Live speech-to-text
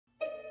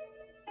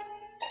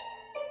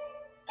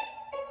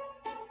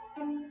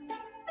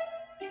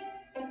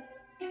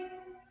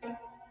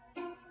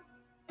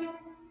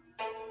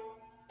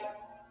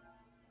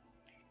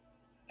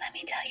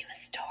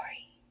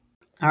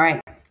All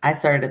right. I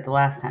started it the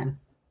last time.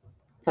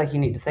 I feel like you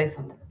need to say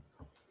something.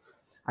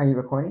 Are you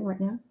recording right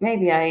now?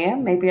 Maybe I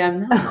am. Maybe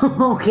I'm not.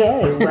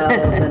 Okay. Well,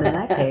 then in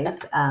that case,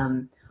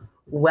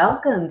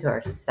 welcome to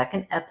our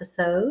second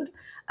episode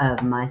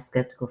of My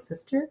Skeptical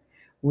Sister.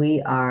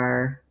 We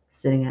are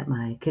sitting at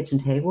my kitchen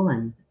table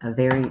in a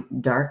very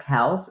dark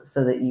house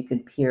so that you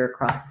could peer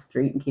across the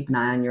street and keep an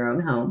eye on your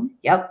own home.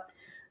 Yep.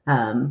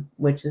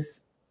 Which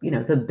is,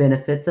 the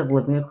benefits of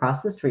living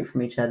across the street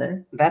from each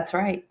other. That's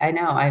right. I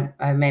know.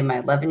 I made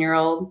my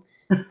 11-year-old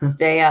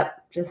stay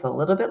up just a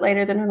little bit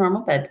later than her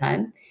normal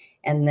bedtime.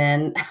 And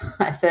then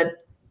I said,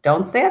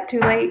 don't stay up too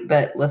late,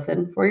 but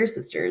listen for your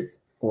sisters.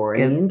 Or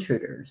any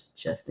intruders,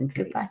 just in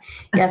case. Goodbye.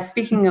 Yeah,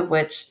 speaking of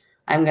which,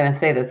 I'm going to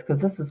say this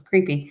because this is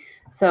creepy.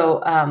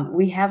 So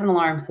we have an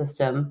alarm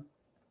system.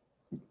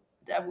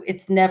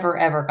 It's never,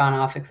 ever gone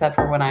off except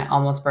for when I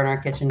almost burn our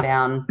kitchen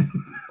down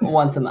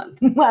once a month.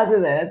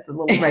 Well, that's a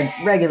little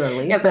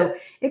regularly. Yeah, so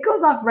it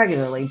goes off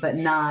regularly, but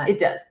not. It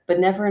does, but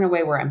never in a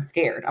way where I'm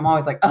scared. I'm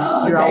always like,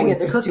 oh, You're dang always it,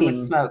 there's cooking. too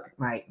much smoke.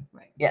 Right.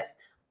 Yes.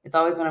 It's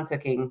always when I'm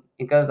cooking.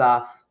 It goes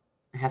off.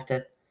 I have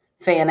to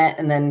fan it,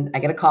 and then I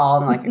get a call.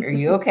 I'm like, are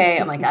you okay?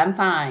 I'm like, I'm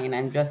fine.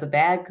 I'm just a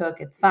bad cook.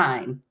 It's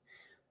fine.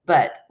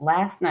 But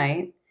last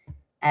night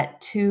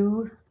at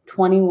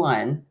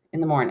 2:21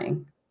 in the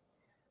morning,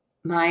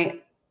 my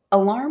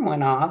alarm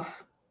went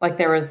off. Like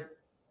there was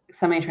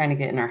somebody trying to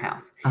get in our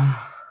house.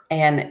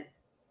 And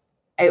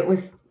it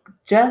was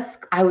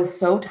just, I was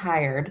so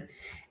tired.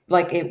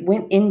 Like it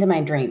went into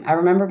my dream. I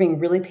remember being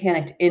really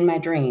panicked in my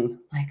dream.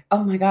 Like,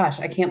 oh my gosh,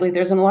 I can't believe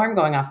there's an alarm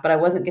going off, but I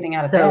wasn't getting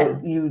out of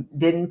bed. So you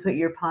didn't put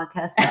your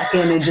podcast back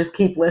in and just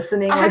keep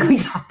listening like we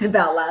talked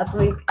about last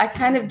week? I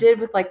kind of did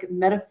with like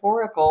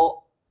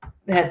metaphorical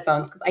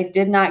headphones because I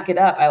did not get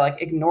up. I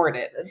like ignored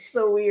it. That's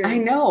so weird. I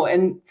know.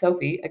 And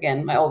Sophie,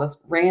 again, my oldest,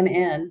 ran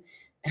in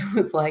and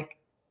was like,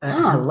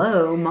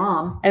 hello,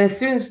 Mom. And as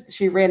soon as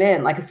she ran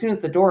in, like as soon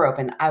as the door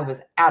opened, I was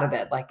out of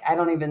bed. Like I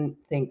don't even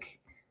think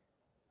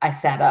I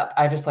sat up.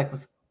 I just like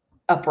was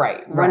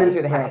upright, running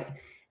through the house.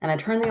 And I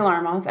turned the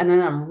alarm off, and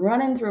then I'm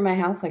running through my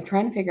house, like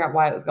trying to figure out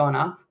why it was going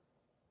off.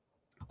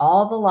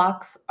 All the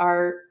locks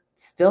are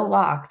still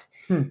locked,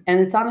 and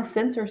it's on a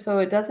sensor, so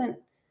it doesn't,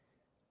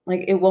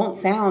 like it won't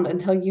sound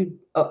until you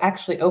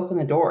actually open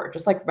the door.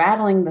 Just like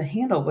rattling the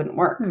handle wouldn't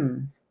work.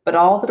 But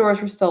all the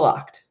doors were still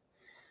locked.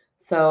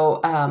 So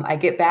I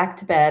get back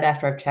to bed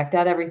after I've checked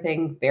out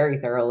everything very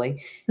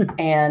thoroughly.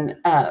 And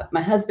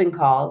my husband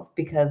calls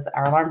because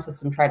our alarm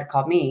system tried to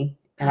call me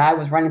and I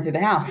was running through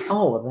the house.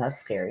 Oh, well, that's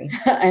scary.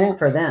 I know.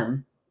 For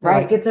them.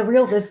 Right. Like, it's the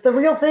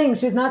real thing.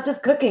 She's not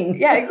just cooking.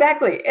 Yeah,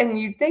 exactly. And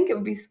you'd think it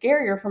would be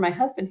scarier for my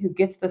husband who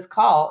gets this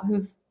call,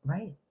 who's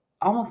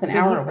almost an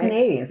hour away. He's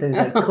Canadian, so he's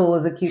like cool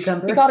as a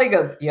cucumber. He called, he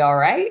goes, you all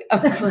right? I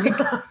was like,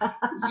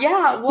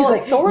 yeah, well,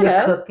 like, sort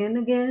of. Cooking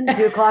again?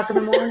 2:00 in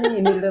the morning?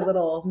 You needed a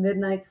little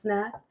midnight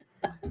snack?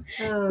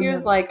 He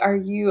was like, are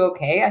you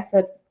okay? I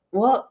said,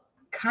 well,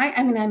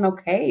 I'm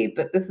okay,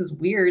 but this is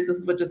weird. This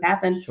is what just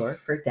happened. Sure,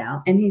 freaked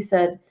out. And he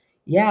said,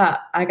 yeah,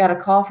 I got a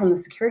call from the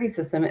security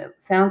system. It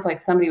sounds like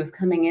somebody was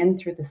coming in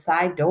through the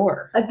side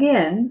door.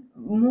 Again,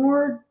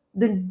 more.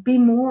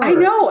 I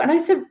know. And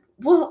I said,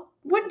 well,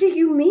 what do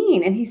you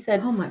mean? And he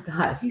said, oh my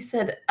gosh. He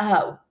said,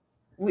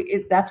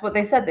 that's what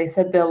they said. They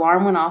said the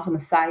alarm went off on the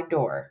side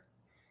door.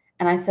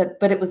 And I said,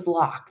 but it was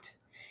locked.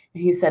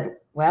 And he said,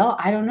 well,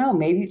 I don't know.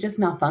 Maybe it just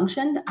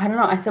malfunctioned. I don't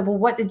know. I said, well,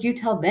 what did you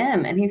tell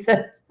them? And he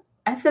said,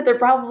 I said, they're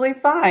probably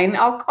fine.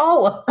 I'll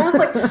call them. I was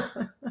like,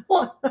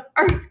 well, what?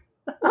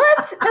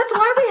 That's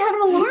why we have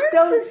an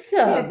alarm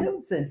system. Yeah,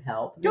 don't send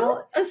help.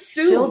 Don't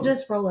assume. She'll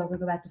just roll over,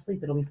 go back to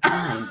sleep. It'll be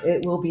fine.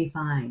 It will be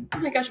fine. Oh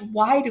my gosh,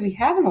 why do we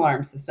have an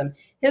alarm system?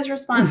 His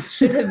response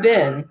should have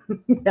been,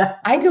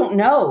 I don't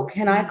know.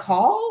 Can I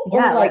call?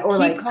 Or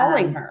keep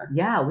calling her.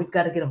 Yeah, we've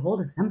got to get a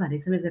hold of somebody.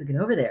 Somebody's got to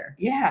get over there.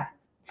 Yeah.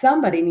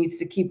 Somebody needs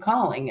to keep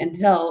calling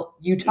until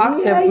you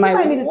talk to my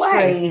wife. I need to wife.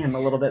 Train him a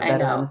little bit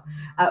better.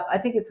 I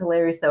think it's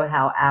hilarious, though,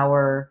 how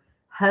our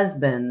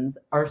husbands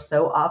are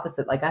so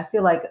opposite. Like, I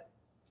feel like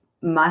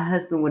my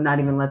husband would not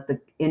even let the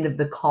end of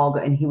the call go,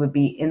 and he would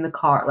be in the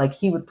car. Like,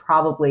 he would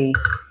probably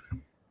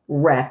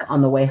wreck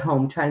on the way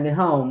home, trying to get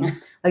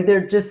home. Like,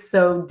 they're just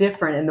so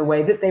different in the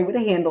way that they would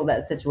handle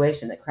that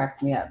situation. That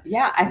cracks me up.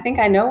 Yeah, I think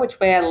I know which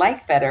way I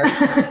like better.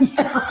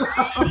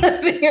 I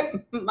think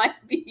it might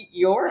be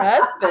your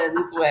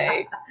husband's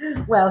way.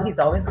 Well, he's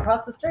always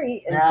across the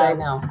street. And I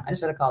know. I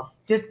should have called.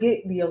 Just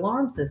get the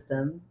alarm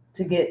system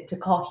to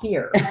call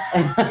here,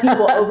 and he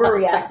will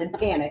overreact and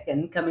panic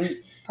and come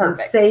in and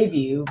save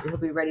you. He'll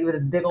be ready with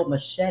his big old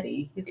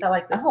machete. He's got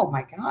like this. Oh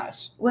my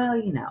gosh. Well,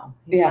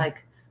 he's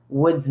like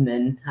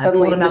woodsman.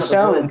 Suddenly I pulled him out of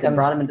the woods and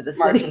brought him into the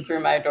marching city. Through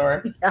my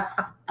door.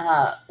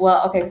 Yeah.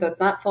 Well, okay, so it's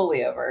not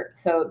fully over.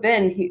 So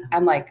then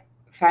I'm like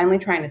finally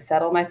trying to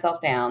settle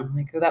myself down.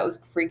 Like, that was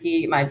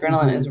freaky. My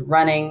adrenaline is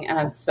running and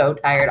I'm so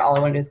tired. All I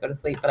want to do is go to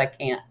sleep, but I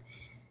can't.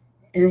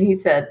 And he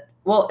said,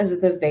 well, is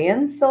the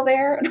van still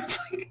there? And I was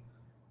like,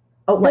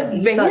 Oh, like The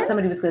you van? thought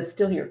somebody was going to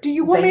steal your Do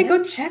you want me to van?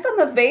 go check on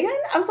the van?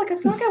 I was like, I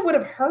feel like I would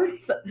have heard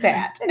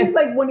that. And he's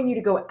like wanting you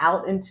to go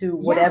out into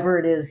whatever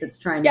it is that's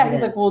trying to Yeah, get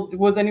he's in. like, well,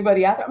 was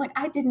anybody out there? I'm like,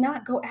 I did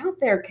not go out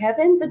there,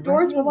 Kevin. The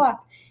doors were Right.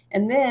 locked.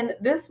 And then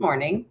this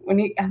morning,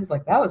 I was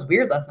like, that was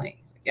weird last night.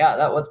 He's like, yeah,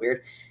 that was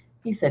weird.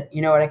 He said,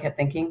 you know what I kept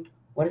thinking?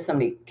 What if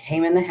somebody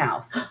came in the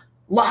house,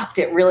 locked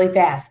it really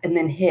fast, and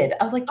then hid?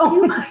 I was like, Oh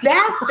you my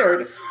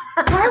bastard.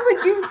 Why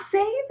would you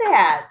say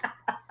that?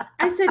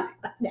 I said,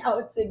 Now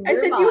it's in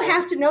your you mind.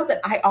 have to know that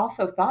I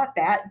also thought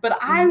that, but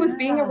I was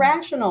being Yeah.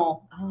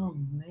 irrational. Oh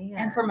man.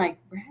 And for my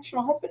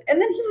rational husband.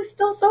 And then he was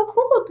still so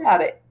cool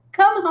about it.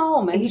 Come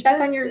home and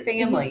check on your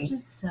family. He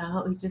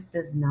just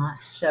does not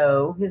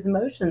show his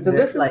emotions. So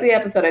this is the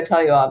episode I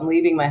tell you all, I'm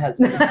leaving my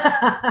husband.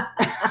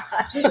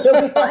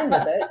 He'll be fine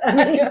with it. I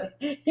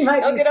mean, he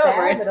might He'll be get over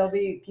sad, it. but he'll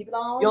be keep it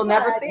all You'll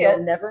never inside. see it.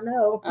 You'll never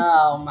know.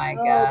 Oh my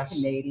gosh.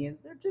 Canadians,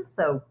 they're just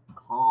so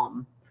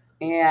calm.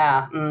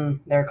 Yeah,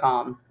 they're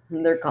calm.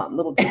 They're calm, a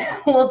little too calm.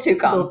 A little too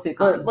calm. Little too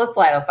calm. Let's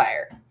light a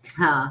fire.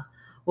 Huh.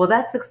 Well,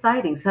 that's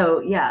exciting. So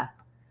yeah.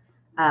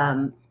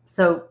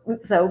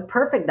 So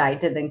perfect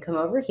night to then come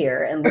over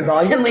here and leave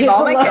all your And kids leave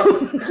all my alone.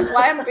 kids. Which is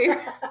why I'm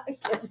here.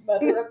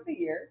 Mother of the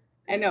year.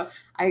 I know.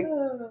 I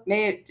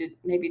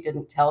maybe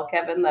didn't tell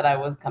Kevin that I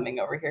was coming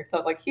over here. So I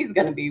was like, he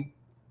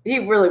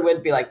really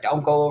would be like,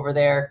 don't go over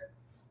there.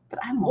 But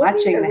I'm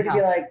watching the would house.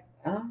 Be like,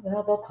 oh,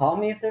 well, they'll call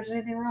me if there's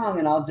anything wrong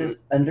and I'll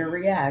just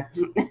underreact.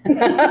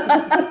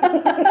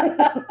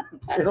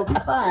 It'll be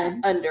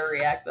fine.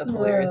 Underreact. That's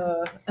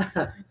hilarious.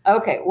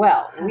 Okay.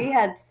 Well, we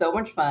had so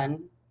much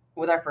fun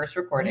with our first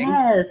recording.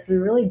 Yes, we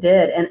really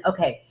did. And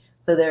okay,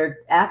 so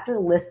after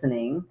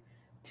listening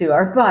to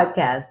our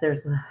podcast,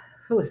 there's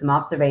some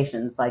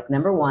observations. Like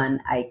number one,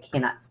 I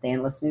cannot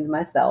stand listening to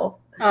myself.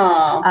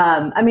 Oh.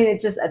 I mean,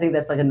 I think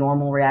that's like a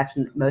normal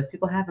reaction that most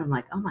people have. And I'm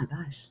like, oh my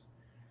gosh,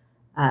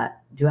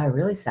 do I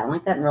really sound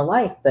like that in real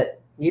life?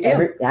 But You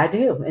do. I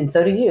do. And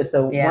so do you.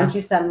 So Yeah. once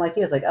you sound like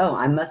you, it's like, oh,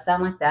 I must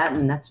sound like that.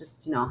 And that's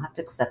just, I'll have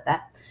to accept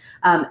that.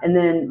 And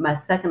then my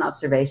second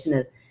observation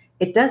is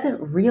it doesn't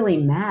really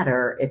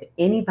matter if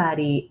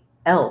anybody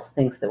else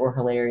thinks that we're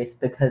hilarious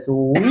because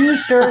we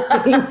sure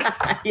think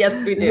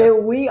Yes, we do.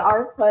 that we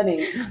are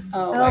funny.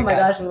 Oh my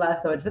gosh, we laugh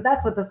so much. But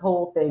that's what this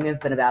whole thing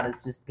has been about,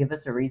 is just give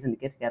us a reason to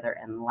get together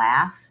and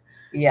laugh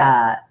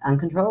Yes.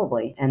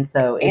 uncontrollably. And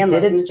so it And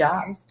did listen its to job.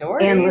 scary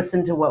stories. And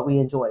listen to what we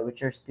enjoy,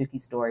 which are spooky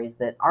stories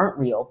that aren't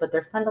real, but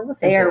they're fun to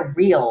listen They to. are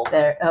real.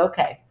 They're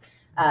okay.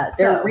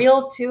 They're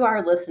real to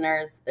our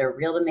listeners. They're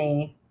real to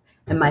me.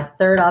 And my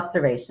third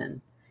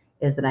observation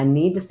is that I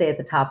need to say at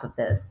the top of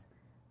this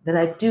that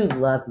I do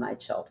love my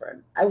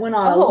children. I went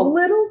on a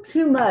little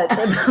too much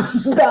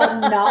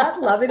about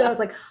not loving them. I was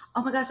like,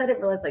 oh my gosh, I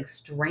didn't realize like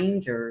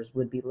strangers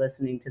would be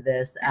listening to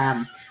this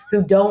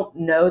who don't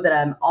know that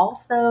I'm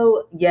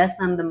also, yes,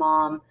 I'm the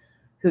mom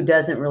who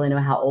doesn't really know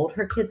how old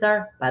her kids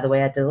are. By the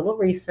way, I did a little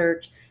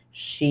research.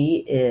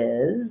 She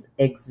is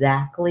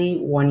exactly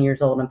 1 year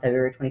old on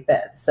February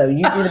 25th. So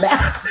you do the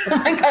math. Oh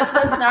my gosh,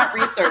 that's not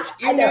research.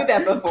 You knew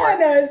that before. I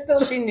know.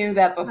 She knew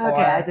that before.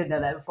 Okay, I did know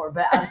that before,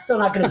 but I'm still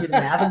not going to do the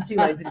math. I'm too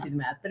lazy to do the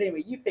math. But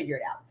anyway, you figure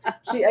it out.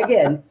 She,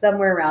 again,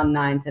 somewhere around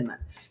 9-10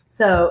 months.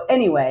 So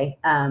anyway,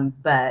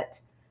 but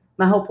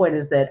my whole point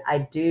is that I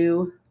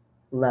do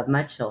love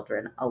my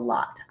children a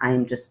lot. I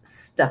am just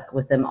stuck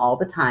with them all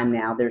the time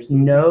now. There's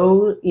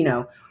no,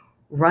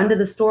 run to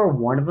the store.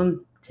 One of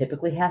them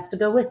typically has to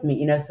go with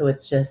me, so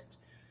it's just,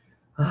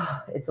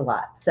 it's a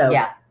lot. So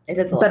yeah, it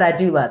is a lot. But I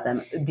do love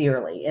them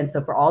dearly. And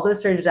so for all those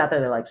strangers out there,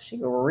 they're like, she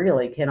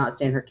really cannot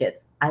stand her kids.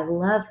 I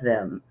love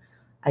them.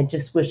 I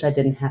just wish I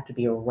didn't have to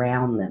be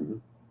around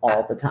them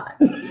all the time.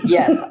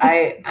 Yes,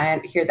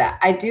 I hear that.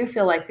 I do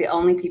feel like the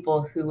only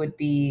people who would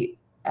be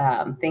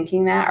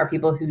thinking that are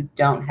people who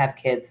don't have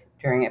kids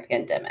during a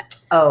pandemic.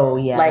 Oh,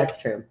 yeah, Like,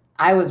 that's true.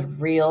 I was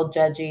real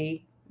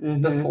judgy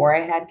Mhm. before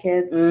I had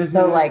kids. Mhm.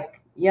 So like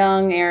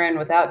young Erin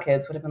without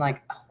kids would have been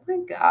like, oh my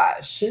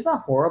gosh, She's a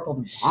horrible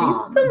mom. she's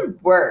the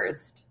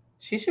worst.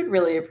 She should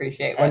really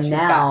appreciate what And she's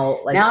now,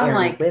 like, Now I'm Erin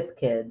like- with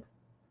kids,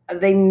 got.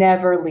 They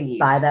never leave.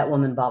 buy that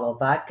woman a bottle of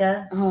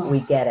vodka. Oh. We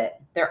get it.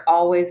 They're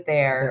always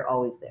there. They're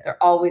always there.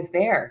 They're always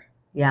there.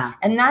 Yeah.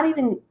 And not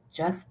even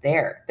just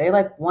there. They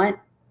like want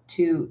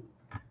to,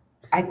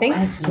 I think,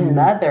 Questions.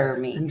 smother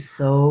me. I'm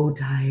so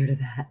tired of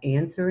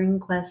answering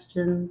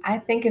questions. I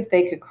think if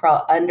they could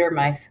crawl under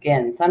my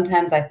skin,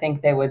 sometimes I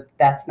think they would.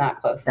 That's not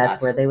close That's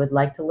enough. where they would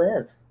like to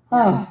live.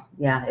 Oh,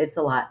 Yeah, it's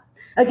a lot.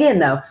 Again,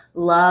 though,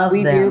 love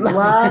We them. do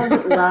love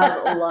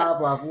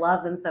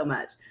love them so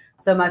much.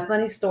 So my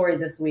funny story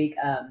this week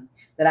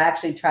that I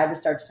actually tried to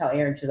start to tell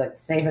Erin, she's like,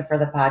 save it for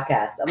the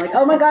podcast. I'm like,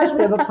 oh my gosh,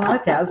 we have a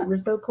podcast. We're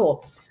so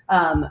cool.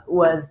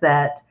 Was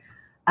that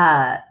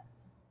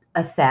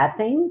a sad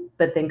thing,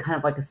 but then kind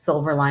of like a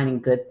silver lining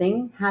good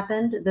thing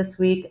happened this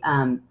week.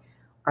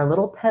 Our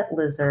little pet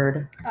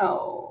lizard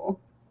oh,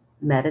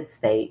 met its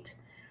fate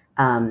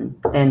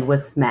and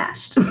was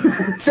smashed.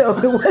 So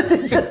it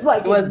wasn't just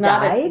like it was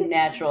not died. a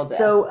natural death.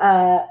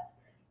 So,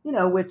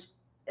 which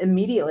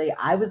immediately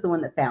I was the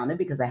one that found it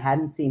because I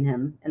hadn't seen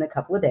him in a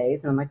couple of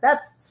days. And I'm like,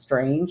 that's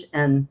strange.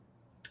 And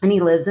he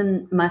lives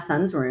in my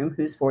son's room,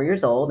 who's 4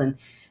 years old. And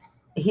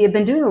he had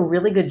been doing a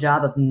really good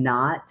job of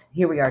not,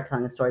 here we are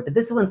telling a story, but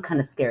this one's kind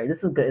of scary.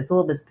 This is good. It's a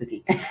little bit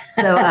spooky.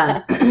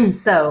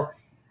 So,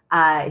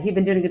 he'd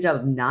been doing a good job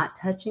of not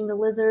touching the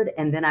lizard.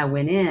 And then I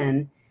went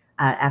in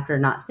after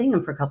not seeing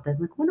him for a couple days.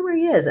 I'm like, I wonder where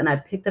he is. And I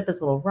picked up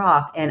his little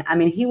rock. And I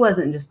mean, he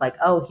wasn't just like,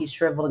 oh, he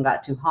shriveled and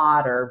got too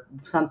hot or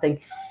something.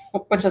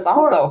 Which is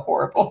also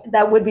horrible.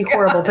 That would be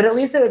horrible. But at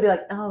least it would be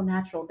like, oh,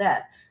 natural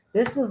death.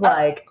 This was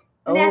like,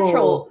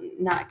 natural,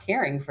 not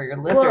caring for your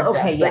lizard. Well,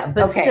 okay, death,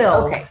 but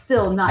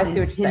still not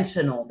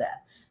intentional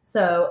death.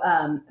 So,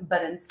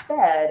 but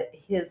instead,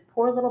 his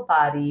poor little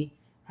body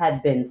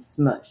had been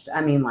smushed.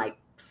 I mean, like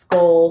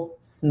skull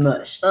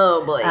smushed.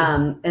 Oh boy.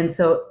 And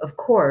so, of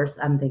course,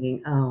 I'm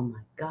thinking, oh my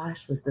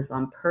gosh, was this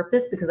on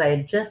purpose? Because I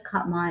had just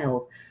caught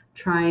Miles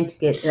trying to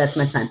get, that's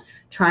my son,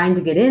 trying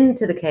to get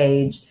into the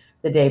cage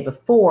the day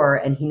before,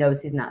 and he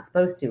knows he's not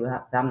supposed to.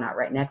 I'm not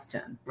right next to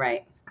him.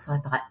 Right. So I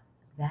thought,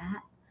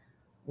 that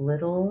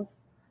little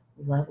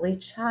lovely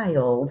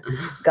child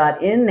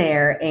got in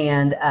there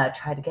and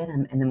tried to get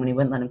him. And then when he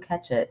wouldn't let him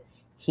catch it,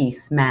 he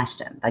smashed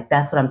him. Like,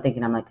 that's what I'm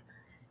thinking. I'm like,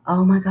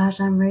 oh my gosh,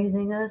 I'm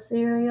raising a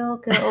serial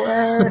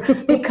killer.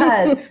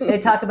 Because they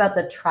talk about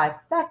the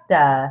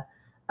trifecta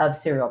of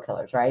serial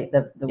killers, right?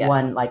 The yes.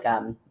 one, like,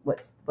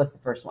 what's the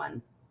first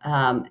one?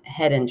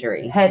 Head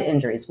injury. Head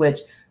injuries, which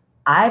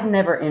I've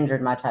never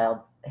injured my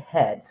child's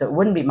head. So it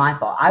wouldn't be my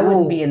fault. I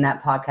wouldn't be in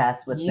that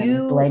podcast with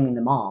them blaming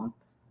the mom.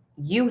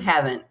 You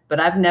haven't, but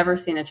I've never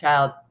seen a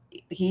child.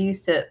 He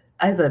used to,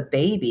 as a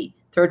baby,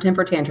 throw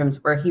temper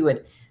tantrums where he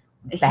would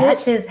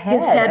bash his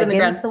head in the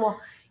ground. The wall.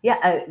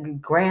 Yeah,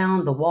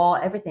 ground, the wall,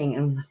 everything,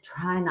 and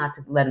try not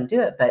to let him do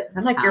it. But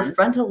sometimes, it's like your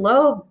frontal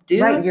lobe,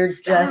 dude. Right, you're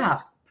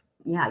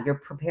you're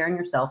preparing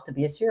yourself to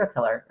be a serial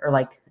killer, or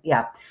like,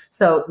 yeah.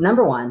 So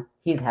number one,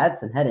 he's had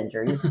some head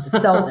injuries,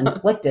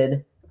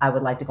 self-inflicted. I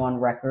would like to go on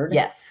record.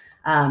 Yes.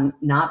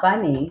 Not by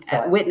me.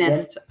 So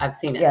witnessed. I've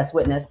seen it. Yes,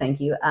 witnessed.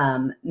 Thank you.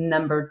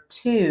 Number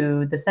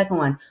two, the second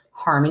one,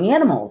 harming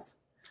animals.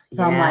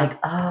 So I'm like,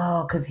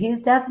 oh, because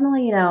he's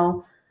definitely,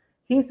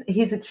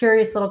 he's a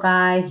curious little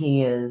guy.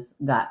 He has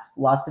got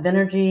lots of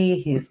energy.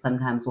 He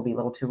sometimes will be a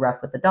little too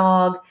rough with the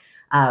dog.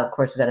 Of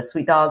course, we've got a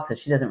sweet dog, so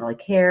she doesn't really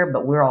care.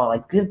 But we're all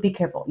like, be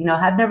careful.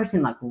 I've never seen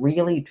him like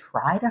really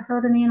try to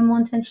hurt an animal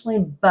intentionally.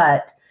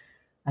 But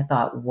I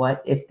thought,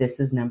 what if this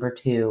is number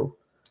two?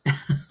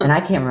 And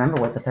I can't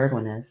remember what the third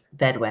one is.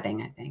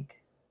 Bedwetting, I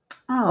think.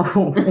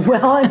 Oh,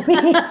 well, I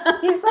mean,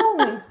 he's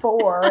only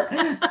 4.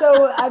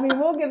 So, I mean,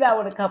 we'll give that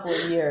one a couple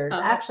of years.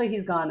 Actually,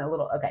 he's gone a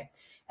little, okay.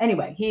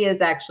 Anyway. He is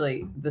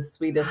actually the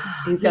sweetest.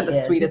 He's got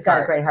the sweetest heart. He's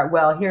got a great heart.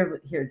 Well,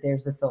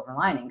 there's the silver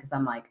lining, because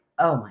I'm like,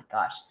 oh my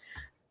gosh.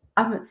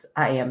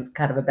 I am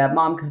kind of a bad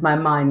mom, because my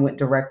mind went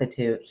directly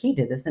to, he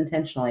did this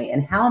intentionally.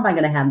 And how am I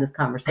going to have this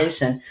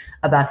conversation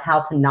about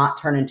how to not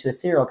turn into a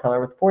serial killer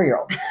with a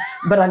 4-year-old?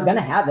 But I'm going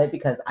to have it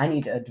because I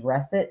need to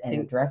address it and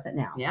address it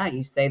now. Yeah,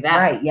 you say that.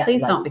 Right. Yeah.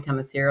 Please don't become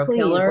a serial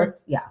killer.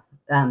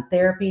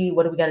 Therapy.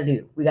 What do we got to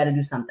do? We got to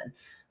do something.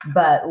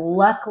 But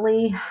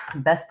luckily,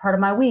 best part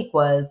of my week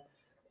was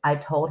I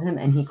told him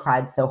and he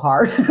cried so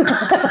hard.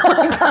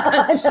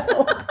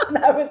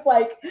 I was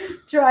like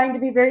trying to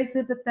be very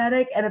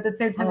sympathetic. And at the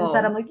same time,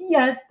 inside, I'm like,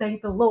 yes,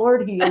 thank the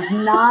Lord. He is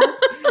not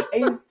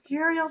a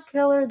serial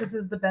killer. This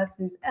is the best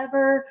news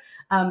ever.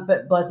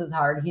 But bless his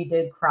heart, he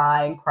did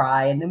cry and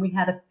cry. And then we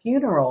had a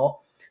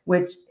funeral,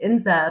 which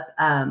ends up,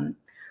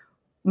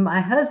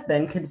 my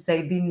husband could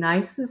say the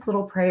nicest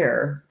little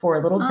prayer for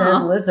a little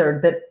dead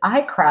lizard that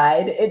I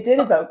cried. It did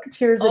evoke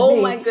tears in me.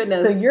 Oh my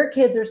goodness. So your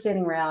kids are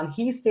standing around.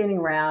 He's standing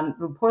around.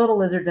 The poor little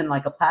lizard's in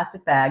like a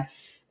plastic bag.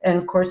 And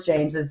of course,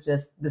 James is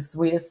just the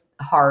sweetest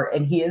heart.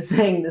 And he is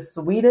saying the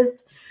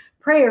sweetest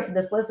prayer for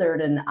this lizard.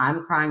 And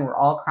I'm crying. We're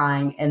all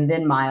crying. And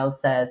then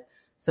Miles says,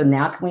 so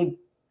now can we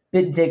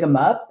dig him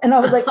up? And I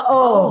was like,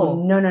 no.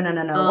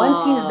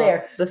 Once he's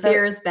there. The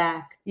fear is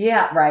back.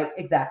 Yeah, right.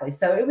 Exactly.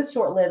 So it was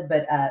short-lived,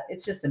 but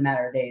it's just a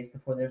matter of days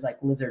before there's like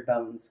lizard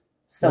bones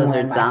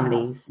somewhere in my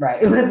zombies. House.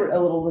 Right. A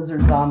little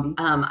lizard zombie.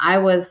 I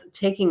was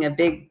taking a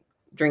big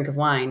drink of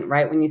wine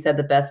right when you said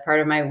the best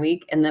part of my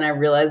week. And then I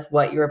realized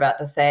what you were about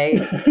to say.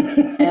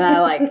 And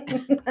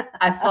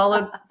I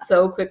swallowed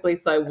so quickly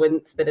so I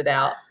wouldn't spit it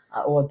out.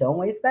 Well, don't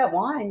waste that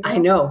wine. I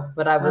know,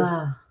 but I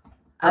was...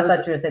 I thought you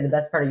were going to say the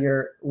best part of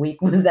your week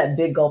was that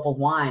big gulp of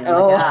wine.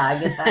 I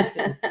get that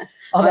too.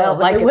 Although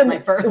it wouldn't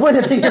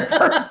have been your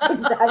first.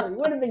 Exactly. It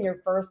would have been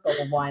your first gulp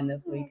of wine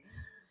this week.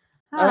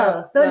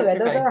 So anyway,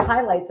 those are our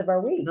highlights of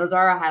our week. Those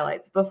are our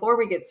highlights. Before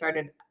we get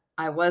started,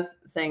 I was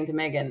saying to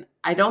Megan,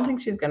 I don't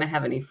think she's going to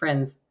have any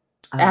friends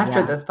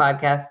after this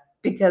podcast,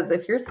 because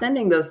if you're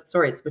sending those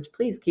stories, which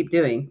please keep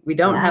doing, we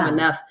don't have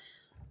enough.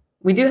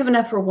 We do have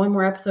enough for one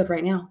more episode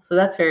right now. So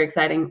that's very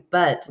exciting,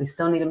 but we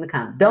still need them to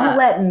come. Don't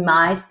let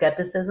my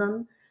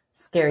skepticism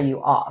scare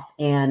you off.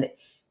 And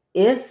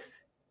if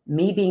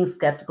me being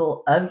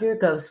skeptical of your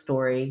ghost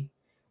story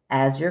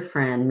as your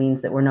friend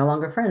means that we're no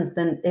longer friends,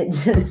 then it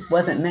just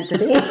wasn't meant to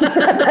be.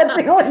 That's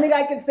the only thing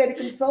I can say to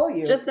console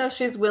you. Just know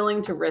she's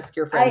willing to risk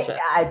your friendship.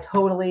 I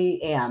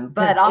totally am.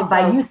 But also,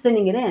 by you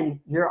sending it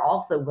in, you're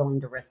also willing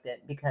to risk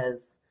it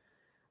because,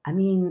 I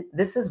mean,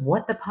 this is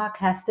what the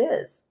podcast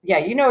is. Yeah,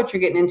 you know what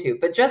you're getting into.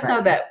 But just know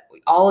that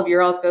all of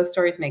your all's ghost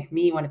stories make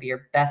me want to be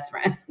your best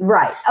friend.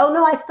 Right. Oh,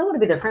 no, I still want to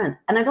be their friends.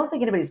 And I don't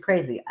think anybody's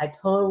crazy. I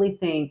totally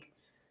think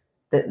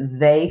that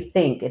they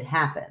think it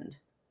happened.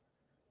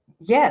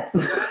 Yes,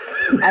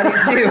 I do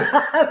too.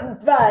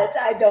 But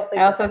I don't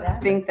think I also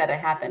think that it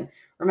happened.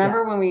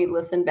 Remember when we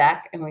listened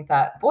back and we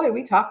thought, boy,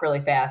 we talk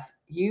really fast.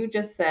 You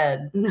just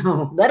said,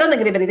 no. I don't think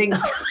anybody thinks.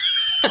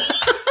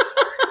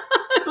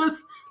 It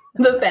was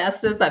the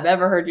fastest I've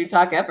ever heard you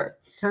talk ever.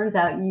 Turns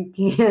out you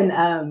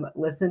can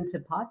listen to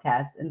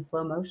podcasts in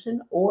slow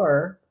motion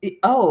or...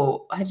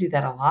 Oh, I do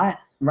that a lot.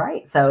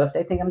 Right. So if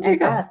they think I'm too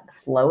fast,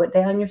 slow it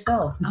down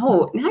yourself.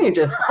 Oh, now you're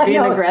just being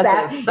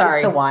aggressive. Sorry.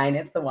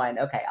 It's the wine.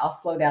 Okay. I'll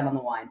slow down on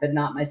the wine, but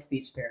not my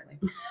speech, apparently.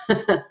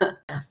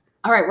 Yes.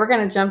 All right. We're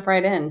going to jump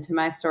right into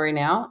my story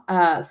now.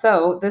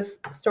 So this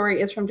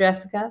story is from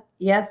Jessica.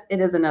 Yes, it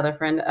is another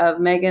friend of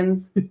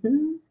Megan's.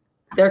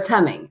 They're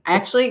coming. I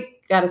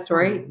actually got a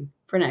story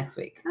for next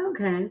week.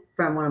 Okay.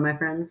 From one of my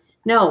friends?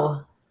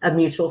 No. A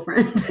mutual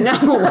friend? No.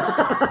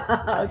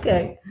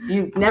 Okay.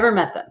 You've never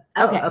met them.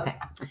 Okay. Oh, okay.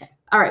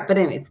 All right. But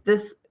anyways,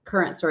 this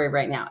current story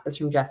right now is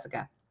from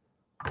Jessica.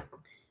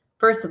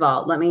 First of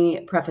all, let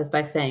me preface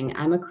by saying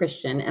I'm a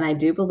Christian and I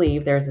do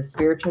believe there's a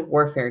spiritual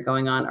warfare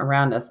going on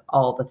around us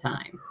all the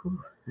time. Whew,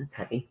 that's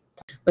heavy.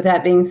 With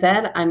that being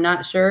said, I'm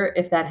not sure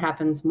if that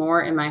happens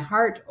more in my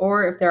heart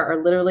or if there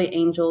are literally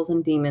angels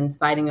and demons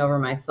fighting over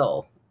my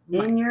soul.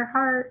 In your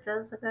heart,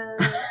 Jessica.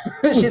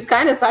 She's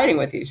kind of siding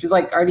with you. She's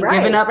like already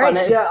given up on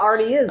it. She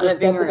already is. The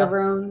skeptic of her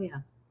own.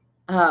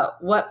 Yeah.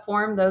 What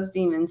form those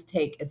demons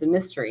take is a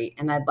mystery,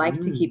 and I'd like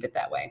to keep it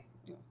that way.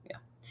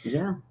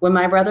 Yeah. When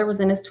my brother was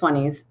in his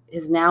 20s,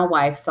 his now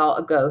wife saw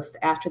a ghost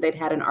after they'd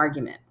had an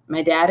argument.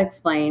 My dad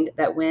explained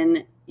that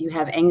when you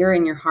have anger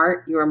in your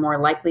heart, you are more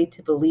likely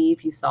to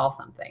believe you saw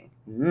something.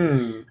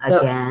 So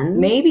again?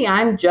 Maybe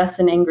I'm just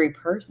an angry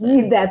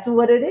person. That's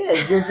what it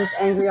is. You're just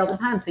angry all the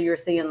time. So you're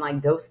seeing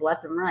like ghosts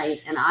left and right,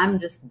 and I'm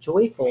just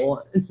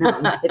joyful. No,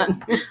 I'm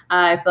kidding.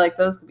 I feel like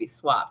those could be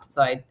swapped.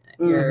 So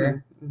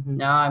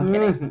no, I'm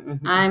kidding.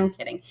 I'm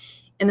kidding.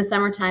 In the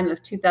summertime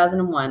of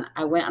 2001,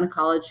 I went on a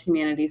college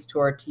humanities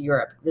tour to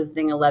Europe,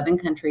 visiting 11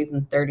 countries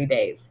in 30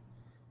 days.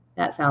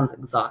 That sounds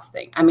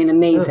exhausting. I mean,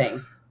 amazing.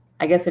 Oof.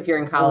 I guess if you're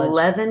in college.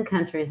 11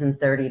 countries in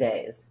 30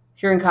 days.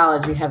 If you're in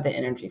college, you have the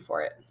energy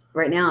for it.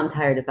 Right now, I'm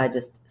tired if I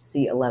just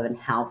see 11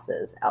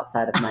 houses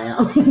outside of my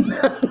own.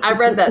 I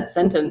read that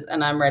sentence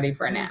and I'm ready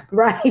for a nap.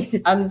 Right.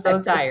 I'm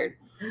so tired.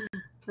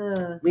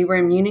 We were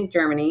in Munich,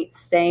 Germany,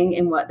 staying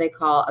in what they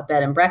call a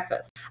bed and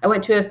breakfast. I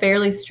went to a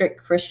fairly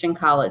strict Christian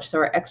college, so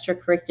our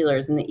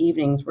extracurriculars in the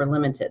evenings were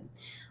limited.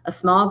 A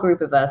small group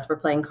of us were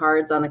playing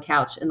cards on the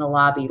couch in the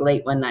lobby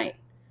late one night.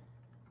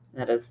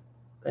 That is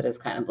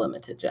kind of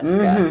limited,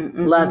 Jessica.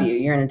 Love you.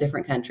 You're in a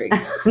different country.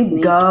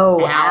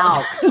 Go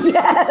out.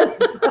 Yes.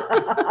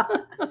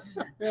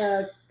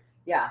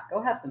 Yeah,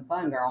 go have some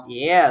fun, girl.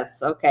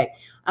 Yes. Okay.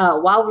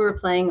 While we were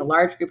playing, a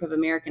large group of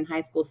American high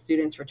school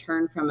students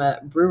returned from a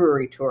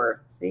brewery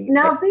tour. They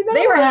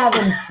were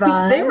having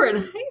fun. They were in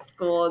high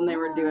school and they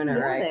were doing it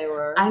right. They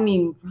were. I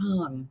mean,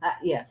 wrong.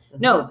 Yes.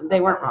 No, they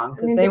weren't wrong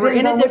because they were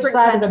in a different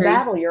side country. Of the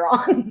battle you're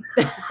on.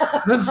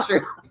 That's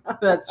true.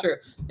 That's true.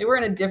 They were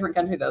in a different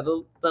country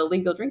though. The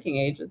legal drinking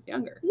age is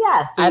younger.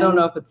 Yes. I don't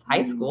know if it's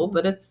high school,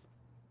 but it's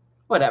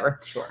whatever.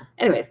 Sure.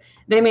 Anyways,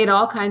 they made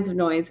all kinds of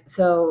noise.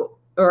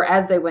 Or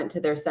as they went to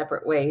their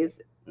separate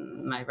ways.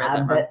 I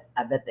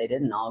bet they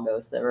didn't all go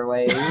separate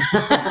ways.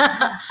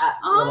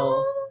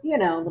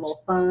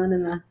 Little fun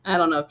and the. I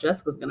don't know if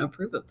Jessica's going to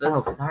approve of this.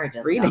 Oh, sorry,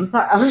 Jessica. Reading. I'm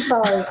sorry.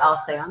 I'll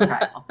stay on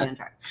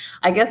track.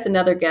 I guess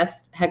another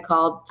guest had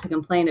called to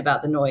complain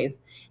about the noise,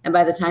 and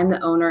by the time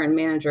the owner and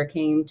manager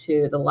came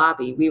to the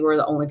lobby, we were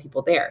the only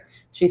people there.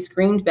 She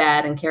screamed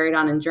bad and carried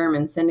on in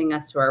German, sending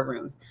us to our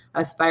rooms. I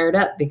was fired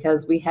up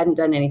because we hadn't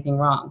done anything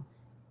wrong.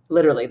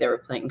 Literally, they were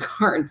playing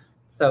cards.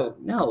 So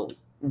no,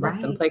 let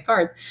them play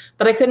cards.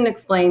 But I couldn't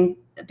explain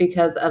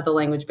because of the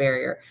language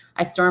barrier.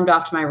 I stormed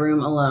off to my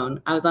room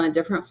alone. I was on a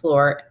different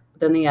floor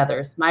than the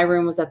others. My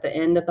room was at the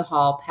end of the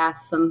hall,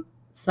 past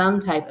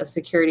some type of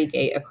security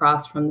gate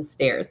across from the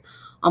stairs,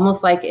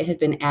 almost like it had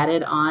been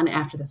added on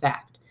after the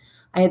fact.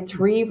 I had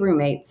 3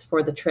 roommates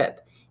for the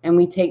trip, and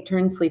we take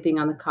turns sleeping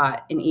on the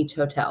cot in each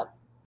hotel.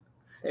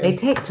 They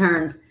take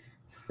turns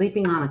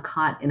sleeping on a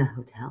cot in a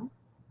hotel?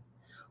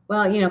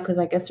 Well, because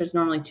I guess there's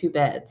normally 2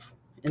 beds.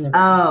 In the room.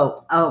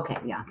 Oh, okay,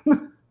 yeah.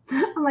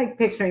 I'm like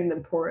picturing the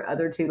poor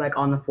other 2 like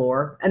on the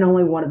floor, and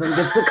only one of them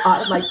gets the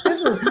cot. Like,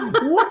 this is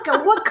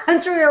what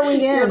country are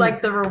we in? You're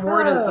like, the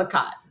reward is the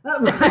cot.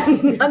 Right.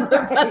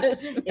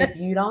 If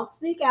you don't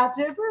sneak out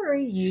to a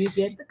brewery, you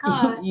get the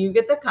cot. You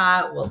get the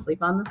cot. We'll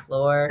sleep on the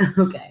floor.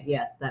 Okay,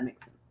 yes, that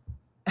makes sense.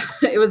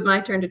 It was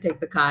my turn to take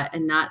the cot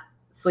and not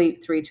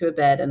sleep 3 to a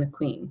bed and a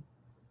queen.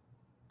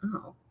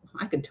 Oh,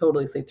 I could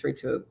totally sleep through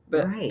 2,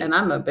 but Right. and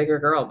I'm a bigger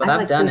girl, but I'd I've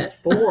like done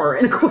sleep it. 4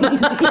 in a queen.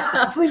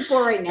 I sleep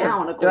 4 right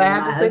now in a queen. Do I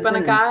have My to sleep on a husband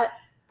and cot?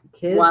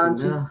 Kids. Why don't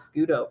you ugh.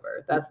 scoot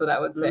over? That's what I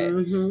would say.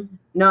 Mhm.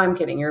 No, I'm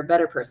kidding. You're a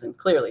better person.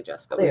 Clearly,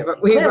 Jessica. Clearly.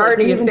 We've Clearly,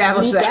 already to even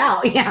established sneak that.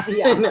 out. Yeah,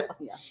 yeah. No.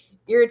 Yeah.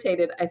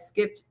 Irritated,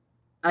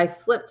 I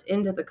slipped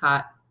into the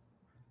cot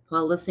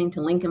while listening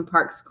to Linkin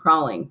Park's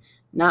Crawling,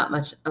 not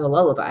much of a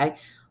lullaby,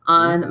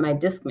 on my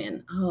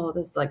Discman. Oh,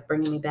 this is like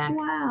bringing me back.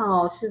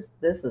 Wow,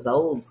 this is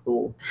old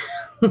school.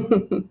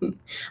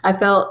 I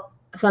felt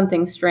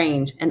something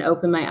strange and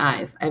opened my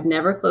eyes. I've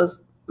never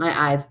closed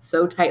my eyes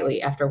so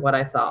tightly after what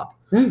I saw.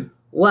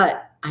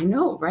 What? I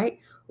know, right?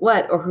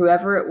 What, or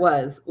whoever it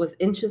was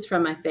inches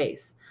from my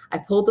face. I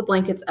pulled the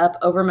blankets up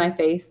over my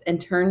face and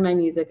turned my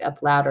music up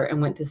louder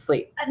and went to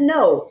sleep.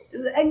 No,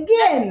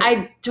 again.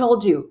 I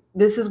told you,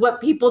 this is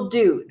what people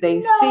do.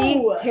 They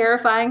see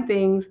terrifying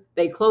things,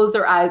 they close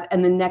their eyes,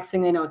 and the next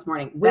thing they know, it's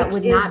morning. Which that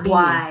would is not be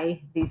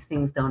why these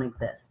things don't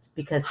exist.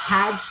 Because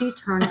had she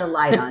turned the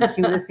light on,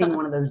 she would have seen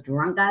one of those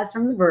drunk guys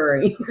from the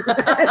brewery. He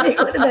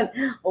would have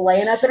been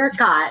laying up in her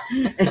cot,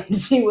 and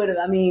she would have,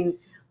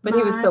 But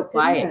he was so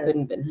quiet, goodness.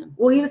 couldn't have been him.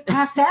 Well, he was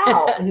passed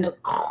out. He was like,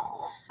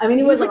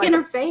 he was like in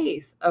her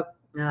face. Oh,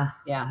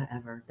 yeah.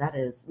 Whatever. That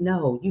is,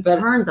 no, you But-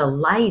 turn the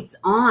lights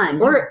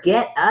on. Or- You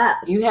get up.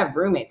 you have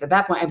roommates. At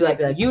that point, I'd be like,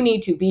 you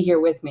need to be here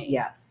with me.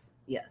 Yes.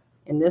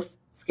 In this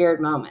scared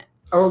moment.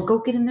 Or go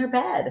get in their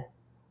bed.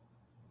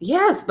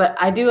 Yes, but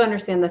I do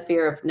understand the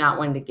fear of not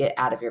wanting to get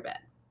out of your bed.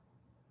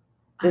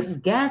 I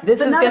guess. this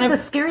but is not gonna- if the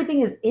scary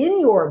thing is in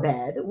your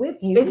bed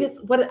with you. If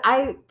it's what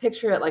I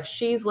picture it like,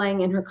 she's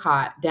laying in her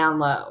cot down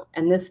low,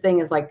 and this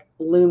thing is like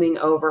looming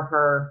over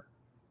her,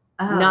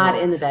 not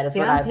in the bed. Is See,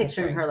 what I'm I'm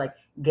picturing her like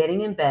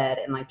getting in bed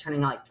and like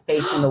turning like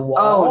facing the wall.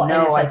 Oh, and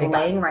no, it's I like think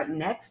laying right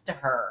next to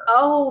her.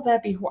 Oh,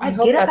 that'd be horrible. I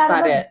hope get up that's out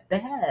not of it. the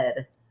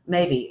bed.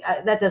 Maybe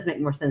that does make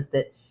more sense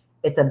that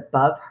it's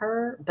above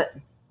her, but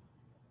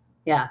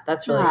Yeah,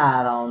 that's really.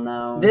 I don't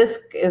know. This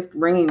is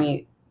bringing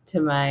me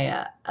to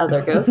my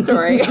other ghost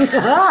story.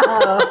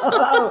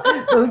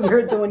 oh,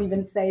 you're the one you've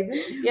been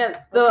saving.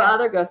 Yeah, the Okay.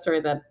 other ghost story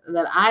that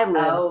I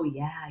lived. Oh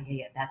yeah.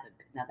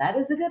 Now that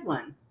is a good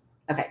one.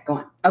 Okay, go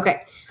on.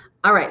 Okay.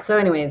 All right. So,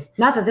 anyways,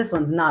 Not that this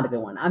one's not a good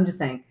one. I'm just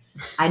saying,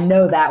 I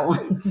know that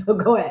one. So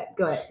go ahead.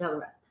 Tell the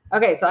rest.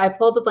 okay. So I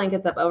pulled the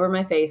blankets up over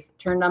my face,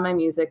 turned on my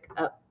music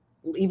up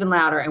even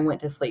louder, and went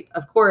to sleep.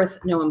 Of course,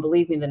 no one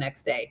believed me the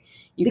next day.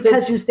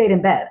 Because you stayed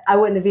in bed. I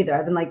wouldn't have either.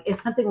 I've been like,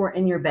 if something were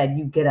in your bed,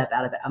 you get up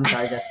out of it. I'm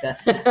sorry, Jessica.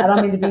 I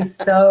don't mean to be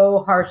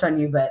so harsh on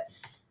you, but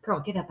girl,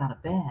 get up out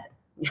of bed.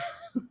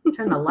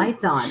 Turn the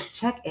lights on.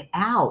 Check it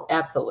out.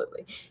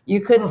 Absolutely. You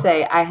could Oh.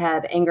 say I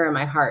had anger in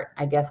my heart.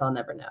 I guess I'll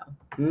never know.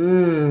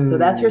 Mm. So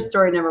that's her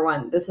story number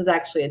 1. This is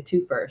actually a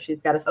twofer.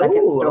 She's got a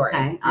second Ooh, story.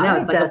 okay. I know, All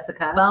right, it's like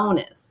Jessica. a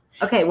bonus.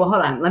 Okay, well,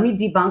 hold on. Let me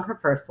debunk her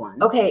first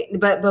one. Okay,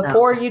 but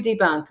before Okay. you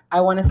debunk, I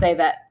want to say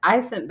that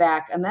I sent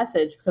back a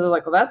message because I was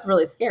like, well, that's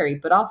really scary.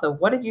 But also,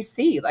 what did you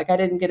see? Like, I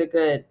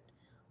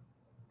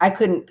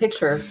couldn't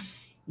picture.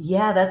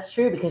 Yeah, that's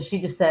true because she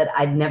just said,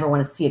 I'd never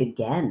want to see it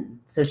again.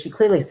 So she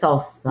clearly saw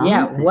something.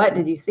 Yeah, what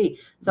did you see?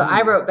 So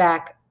I Mm. wrote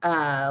back,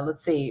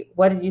 let's see,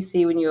 what did you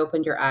see when you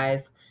opened your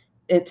eyes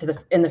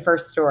in the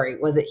first story?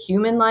 Was it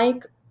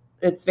human-like?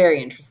 It's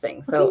very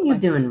interesting. So Look at you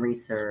doing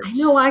research. I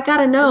know, I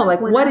gotta know.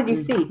 Like, Went what out did you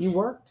and see? You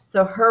worked.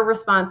 So her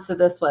response to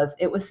this was,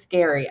 it was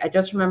scary. I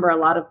just remember a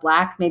lot of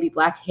maybe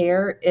black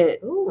hair. It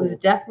was Ooh.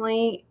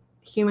 definitely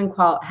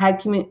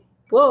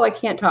whoa, I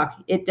can't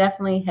talk. It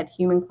definitely had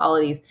human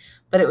qualities,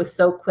 but it was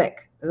so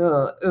quick.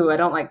 Ooh, I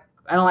don't like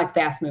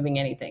fast moving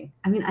anything.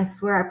 I mean, I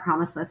swear I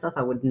promised myself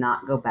I would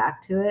not go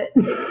back to it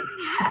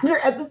after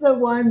episode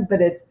 1, but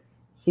it's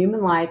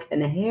human-like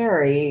and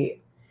hairy.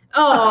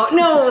 Oh,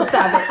 no,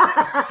 stop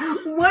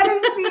it. What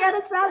if she had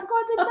a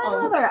Sasquatch in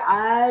bed with her?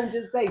 I'm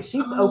just saying,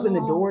 she opened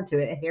the Oh. door to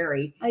it,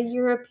 hairy. A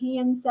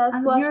European I'm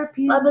Sasquatch.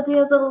 European. But he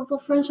has a little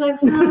French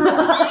accent.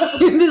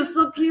 It's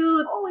so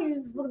cute. Oh,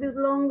 he smoked these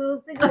long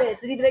little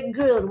cigarettes. And he'd be like,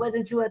 girl, why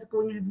don't you have to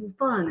go and have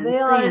fun? in They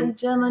are in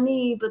France?"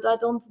 Germany, but I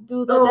don't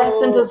do that Oh.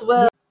 accent as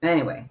well.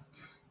 Anyway,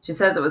 she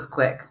says it was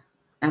quick.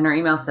 And her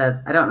email says,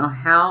 I don't know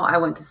how I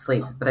went to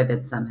sleep, but I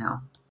did somehow.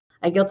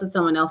 I guilted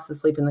someone else to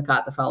sleep in the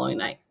cot the following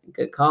night.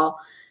 Good call.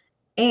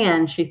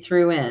 And she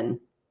threw in,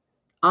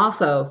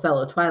 also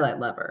fellow Twilight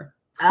lover.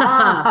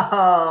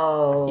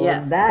 Oh,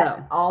 Yes, that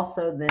so.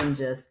 also then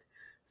just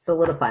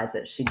solidifies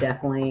it.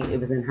 It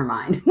was in her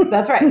mind.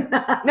 That's right.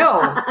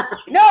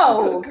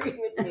 No. Agree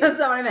with me. That's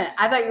not what I meant.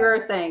 I thought you were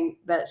saying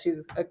that she's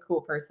a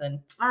cool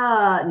person.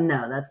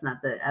 No, that's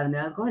not the avenue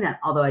I was going down.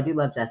 Although I do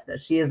love Jessica.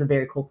 She is a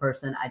very cool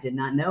person. I did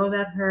not know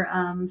about her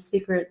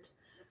secret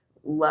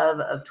love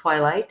of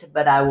Twilight,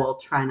 but I will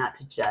try not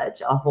to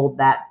judge. I'll hold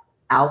that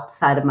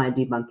outside of my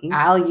debunking.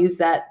 I'll use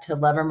that to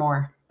love her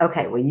more.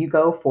 Okay, well, you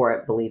go for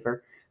it,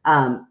 believer,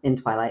 in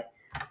Twilight.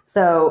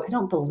 So I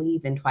don't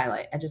believe in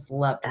Twilight. I just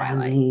love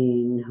Twilight. I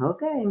mean,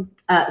 okay.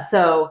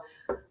 So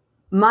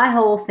my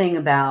whole thing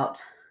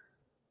about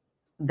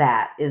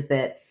that is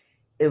that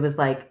it was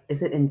like,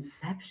 is it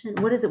Inception?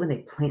 What is it when they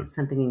plant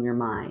something in your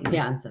mind?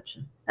 Yeah,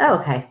 Inception. Oh,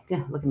 okay.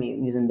 Yeah, look at me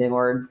using big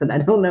words that I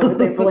don't know what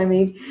they fully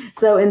mean.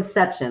 So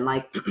Inception,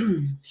 like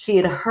she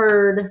had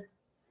heard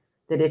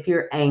that if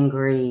you're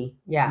angry,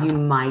 Yeah. you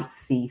might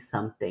see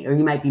something, or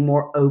you might be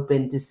more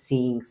open to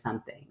seeing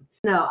something.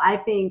 No, I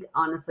think,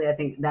 honestly, I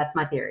think that's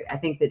my theory. I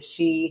think that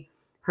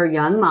her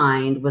young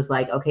mind was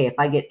like, okay, if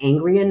I get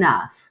angry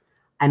enough,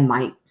 I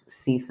might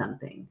see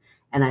something.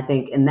 And I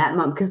think in that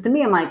moment, because to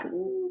me, I'm like,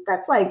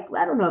 that's like,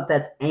 I don't know if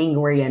that's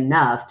angry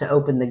enough to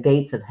open the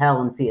gates of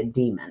hell and see a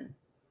demon.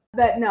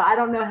 But no, I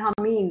don't know how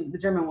mean the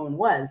German woman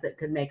was that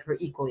could make her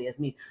equally as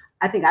mean.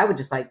 I think I would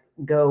just like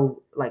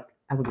go, like,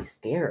 I would be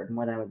scared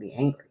more than I would be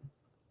angry.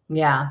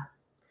 Yeah.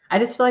 I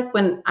just feel like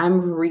when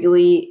I'm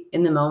really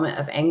in the moment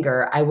of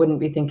anger, I wouldn't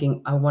be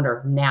thinking, I wonder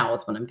if now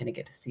is when I'm going to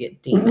get to see a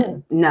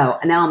demon. No.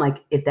 And now I'm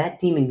like, if that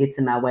demon gets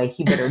in my way,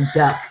 he better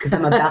duck because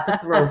I'm about to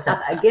throw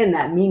something. Again,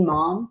 that mean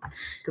mom.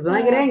 Because when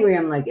I get angry,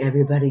 I'm like,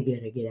 everybody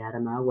get out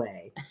of my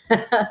way.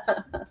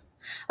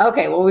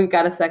 Okay, well, we've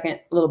got a second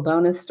little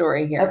bonus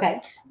story here. Okay.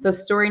 So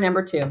story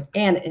number 2,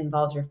 and it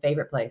involves your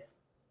favorite place.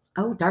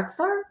 Oh, Dark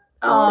Star?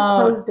 Oh,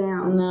 it closed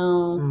down.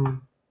 No.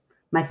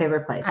 My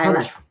favorite place.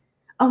 Irish.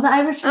 Oh, the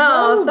Irish Rover.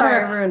 Oh,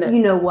 sorry, I ruined it. You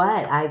know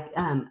what?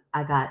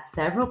 I got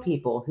several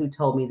people who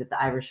told me that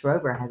the Irish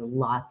Rover has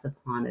lots of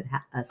haunted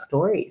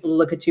stories.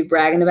 Look at you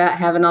bragging about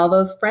having all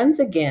those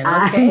friends again.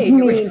 Okay. I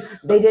mean,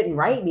 they didn't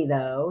write me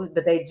though,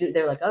 but they do.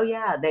 They're like, oh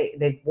yeah,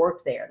 they've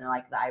worked there. And they're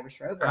like, the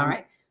Irish Rover. All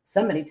right.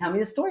 Somebody tell me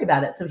the story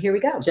about it. So here we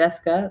go.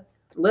 Jessica,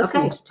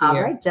 listen to you.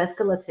 All right,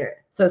 Jessica, let's hear it.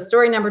 So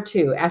story number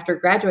 2, after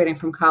graduating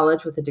from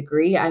college with a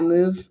degree, I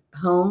moved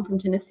home from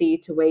Tennessee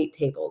to wait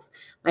tables.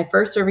 My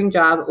first serving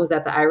job was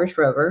at the Irish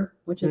Rover,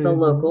 which is a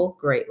local,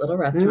 great little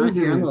restaurant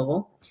here in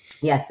Louisville.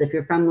 Yes, if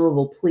you're from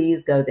Louisville,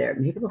 please go there.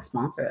 Maybe they'll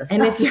sponsor us.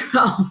 And if you're,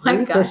 oh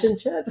my gosh. Fish and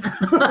chips.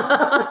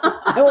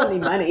 I don't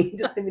need money.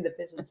 Just give me the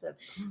fish and chips.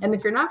 And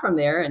if you're not from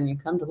there and you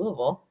come to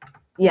Louisville,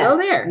 yes, go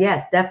there.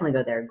 Yes, definitely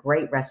go there.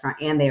 Great restaurant.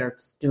 And they are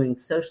doing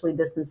socially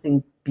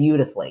distancing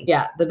beautifully.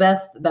 Yeah, the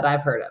best that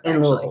I've heard of.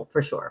 In Louisville,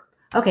 for sure.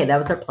 Okay, that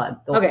was our plug.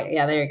 Okay,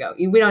 yeah, there you go.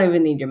 We don't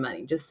even need your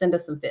money. Just send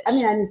us some fish. I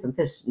mean, I need some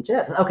fish and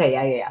chips. Okay,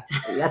 yeah.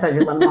 I thought you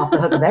were letting them off the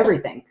hook of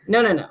everything.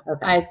 No. Okay.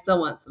 I still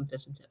want some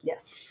fish and chips.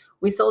 Yes.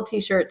 We sold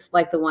T-shirts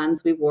like the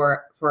ones we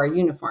wore for our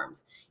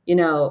uniforms. You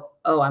know,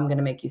 I'm going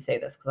to make you say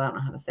this because I don't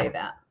know how to say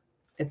that.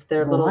 It's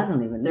their little, I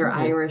don't even know. they're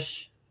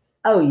Irish.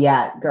 Oh,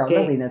 yeah, girl,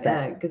 nobody knows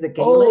that. Because it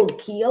Gaelic.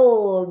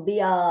 Kiol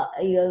Bia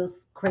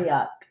is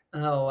Creoc.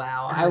 Oh,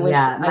 wow. I wish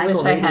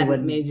I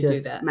hadn't made you do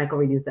that. Michael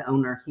Reedy is the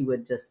owner. He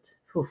would just...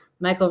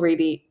 Michael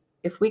Reedy,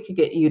 if we could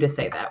get you to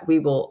say that, we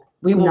will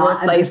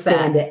not replace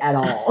understand that. it at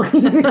all.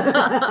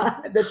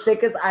 The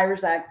thickest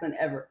Irish accent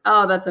ever.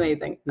 Oh, that's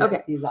amazing. Yes,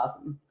 okay. He's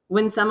awesome.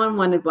 When someone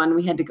wanted one,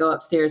 we had to go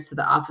upstairs to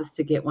the office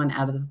to get one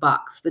out of the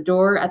box. The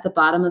door at the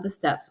bottom of the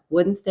steps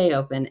wouldn't stay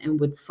open and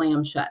would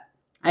slam shut.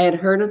 I had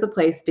heard of the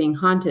place being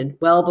haunted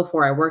well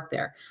before I worked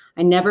there.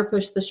 I never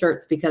pushed the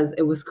shirts because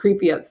it was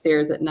creepy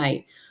upstairs at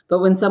night. But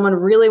when someone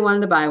really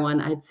wanted to buy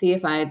one, I'd see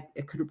if I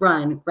could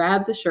run,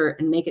 grab the shirt,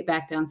 and make it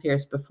back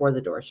downstairs before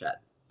the door shut.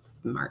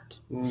 Smart.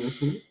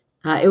 Mm-hmm.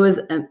 It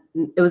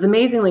was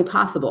amazingly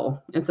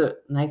possible. It's a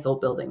nice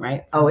old building,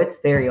 right? Oh, it's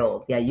very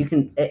old. Yeah, you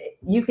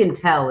can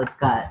tell it's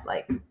got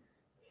like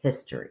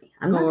history.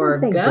 I'm not going to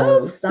say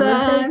ghost. I'm going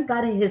to say it's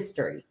got a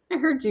history. I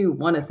heard you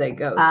want to say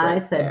ghost. I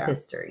said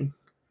history.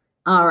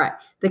 All right.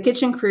 The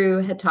kitchen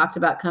crew had talked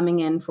about coming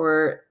in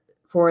for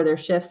their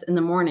shifts in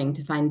the morning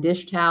to find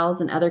dish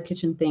towels and other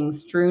kitchen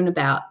things strewn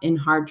about in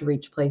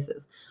hard-to-reach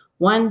places.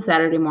 One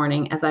Saturday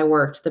morning, as I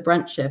worked the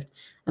brunch shift,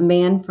 a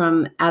man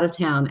from out of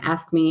town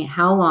asked me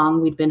how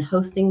long we'd been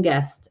hosting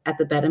guests at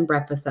the bed and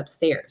breakfast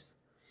upstairs.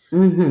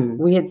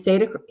 Mm-hmm. He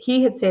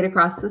had stayed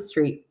across the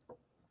street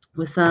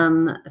with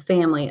some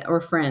family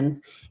or friends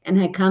and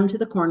had come to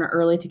the corner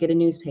early to get a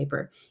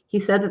newspaper. He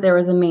said that there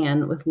was a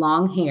man with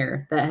long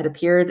hair that had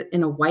appeared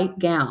in a white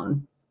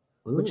gown,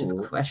 which is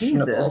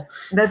questionable. Jesus.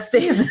 That's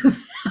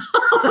Jesus.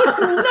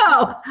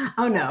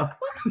 Oh no.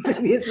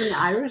 Maybe it's an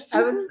Irish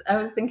Jesus? I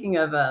was thinking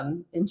of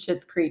in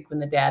Schitt's Creek when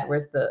the dad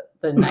wears the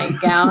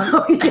nightgown.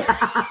 Oh,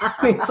 yeah.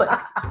 He's like,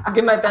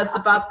 give my best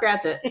to Bob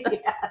Cratchit.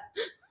 Yes.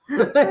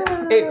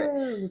 My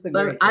favorite.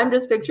 So I'm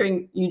just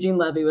picturing Eugene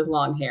Levy with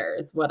long hair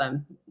is what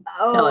I'm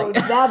telling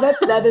you. Now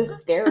that is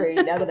scary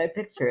now that I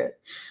picture it.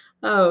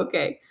 Oh,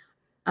 okay.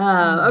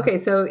 Okay,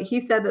 so he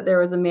said that there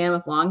was a man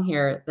with long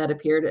hair that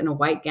appeared in a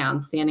white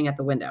gown standing at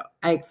the window.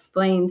 I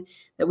explained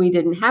that we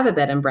didn't have a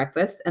bed and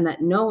breakfast and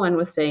that no one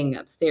was staying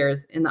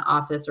upstairs in the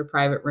office or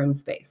private room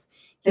space.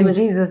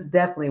 Jesus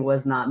definitely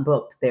was not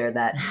booked there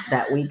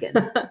that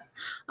weekend.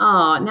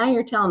 Oh, now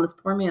you're telling this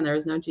poor man there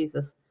is no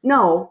Jesus.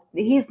 No,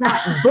 he's not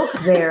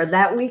booked there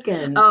that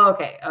weekend. Oh,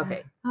 okay.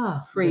 Okay.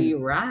 Oh, Free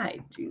goodness.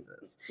 ride,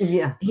 Jesus.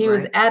 Yeah. He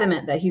was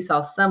adamant that he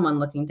saw someone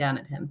looking down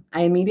at him.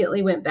 I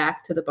immediately went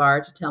back to the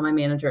bar to tell my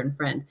manager and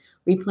friend.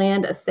 We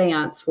planned a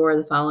seance for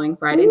the following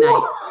Friday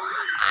night.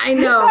 I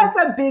know. That's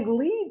a big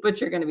leap. But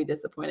you're going to be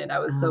disappointed. I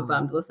was so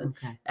bummed. Listen,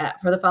 Okay.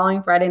 for the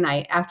following Friday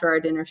night after our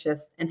dinner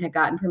shifts and had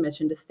gotten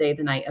permission to stay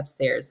the night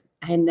upstairs.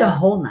 The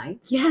whole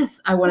night? Yes,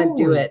 I want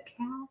to do it.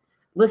 Cow.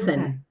 Listen,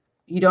 Okay.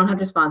 you don't have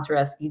to sponsor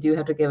us. You do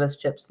have to give us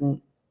chips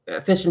and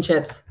fish and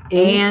chips.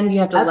 And you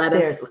have to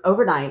upstairs, let us.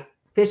 Overnight,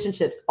 fish and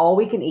chips, all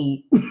we can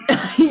eat.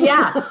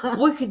 Yeah.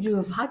 We could do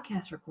a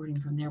podcast recording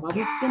from there while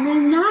we spend the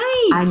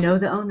night. I know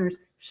the owners,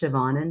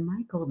 Siobhan and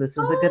Michael. This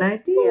is a good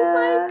idea.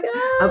 Oh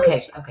my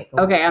gosh. Okay.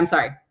 Go on. Okay, I'm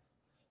sorry.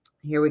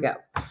 Here we go.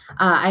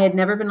 I had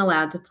never been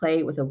allowed to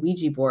play with a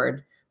Ouija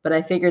board, but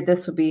I figured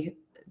this would be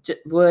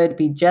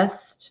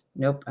just.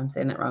 Nope, I'm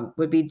saying that wrong.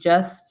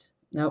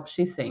 Nope,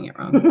 she's saying it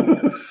wrong.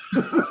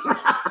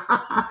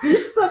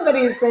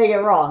 Somebody's saying it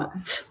wrong.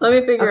 Let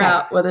me figure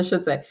out what I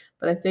should say.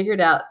 But I figured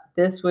out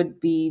this would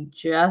be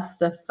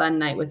just a fun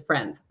night with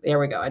friends. There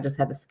we go. I just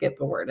had to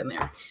skip a word in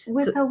there.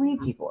 With a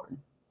Ouija board.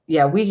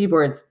 Yeah, Ouija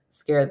boards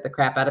scared the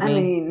crap out of me.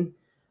 I mean,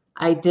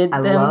 I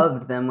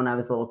loved them when I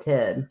was a little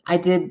kid.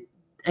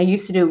 I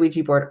used to do a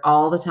Ouija board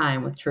all the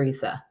time with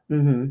Teresa,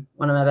 one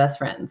of my best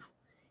friends.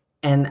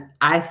 And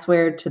I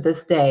swear to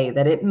this day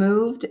that it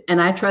moved,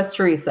 and I trust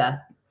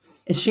Teresa.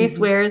 If she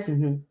swears,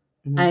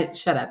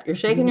 shut up. You're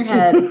shaking your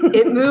head.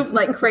 It moved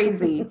like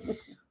crazy.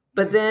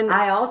 But then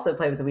I also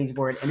played with the Ouija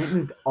board, and it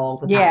moved all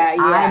the time. Yeah.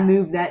 I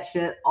moved that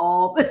shit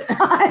all the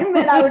time,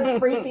 and I would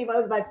freak people. It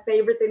was my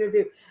favorite thing to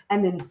do.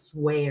 And then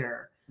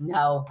swear.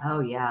 No. Oh,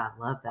 yeah.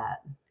 Love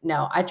that.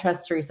 No, I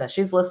trust Teresa.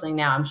 She's listening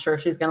now. I'm sure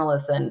she's going to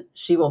listen.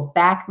 She will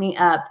back me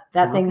up.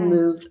 That thing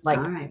moved like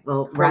all right.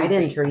 Well, crazy. Write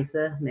in,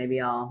 Teresa. Maybe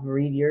I'll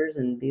read yours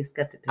and be a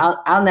skeptic.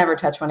 I'll never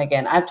touch one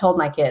again. I've told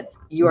my kids,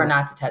 you are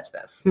not to touch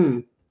this.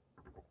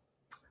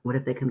 What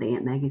if they come to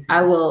Aunt Maggie's house?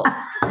 I will.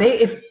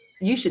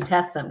 You should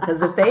test them,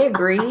 because if they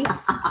agree,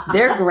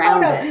 they're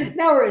grounded. Oh, no.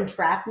 Now we're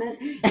entrapment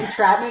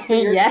for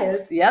your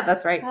kids. Yeah,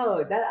 that's right.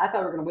 Oh, I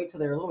thought we were going to wait till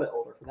they were a little bit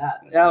older for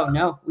that. Oh,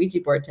 no.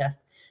 Ouija board test.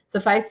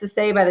 Suffice to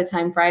say, by the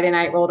time Friday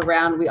night rolled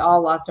around, we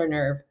all lost our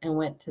nerve and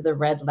went to the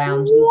Red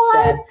Lounge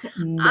instead.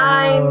 No.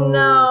 I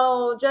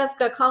know.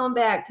 Jessica, call him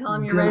back. Tell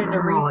him you're ready to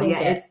rethink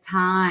it. It's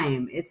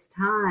time. It's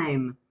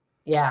time.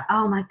 Yeah.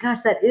 Oh my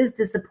gosh, that is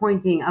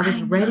disappointing. I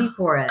was ready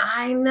for it.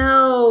 I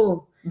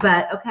know.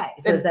 But okay,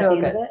 so is that the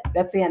end of it?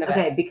 That's the end of it.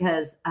 Okay,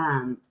 because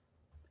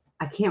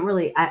I can't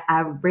really,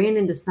 I ran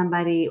into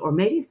somebody, or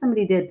maybe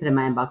somebody did put in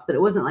my inbox, but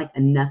it wasn't like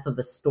enough of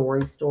a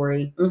story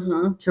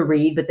to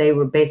read. But they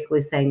were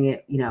basically saying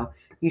it,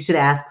 you should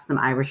ask some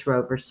Irish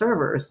Rover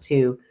servers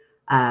to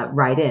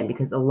write in,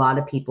 because a lot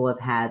of people have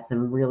had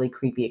some really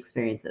creepy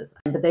experiences.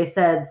 But they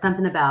said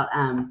something about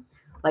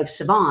like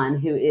Siobhan,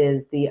 who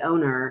is the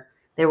owner,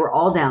 they were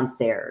all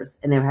downstairs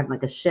and they were having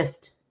like a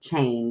shift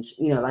change,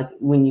 like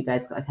when you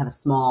guys like have a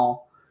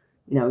small,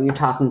 you're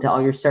talking to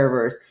all your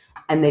servers,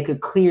 and they could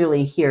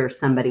clearly hear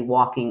somebody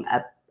walking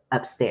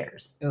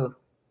upstairs. Ooh.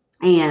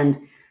 And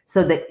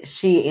so that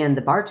she and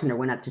the bartender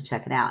went up to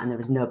check it out, and there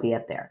was nobody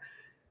up there.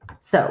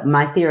 So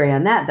my theory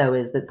on that, though,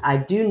 is that I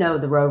do know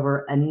the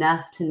Rover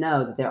enough to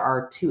know that there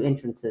are 2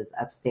 entrances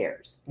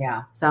upstairs.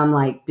 Yeah. So I'm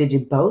like, did you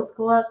both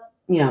go up?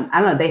 I don't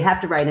know. They have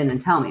to write in and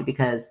tell me,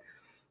 because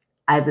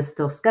I was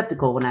still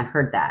skeptical when I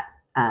heard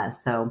that.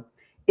 So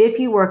if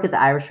you work at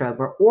the Irish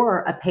Rover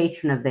or a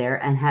patron of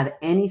there and have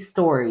any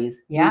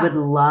stories, we would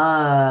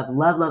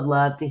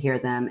love to hear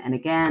them. And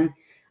again,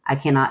 I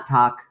cannot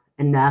talk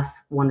enough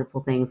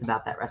wonderful things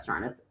about that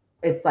restaurant.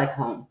 It's like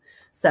home.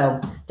 So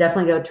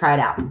definitely go try it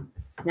out.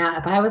 Now,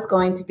 if I was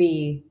going to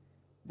be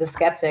the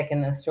skeptic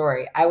in this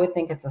story, I would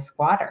think it's a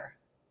squatter.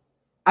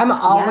 I'm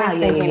always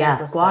thinking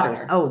it's a squatters.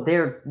 squatter. Oh,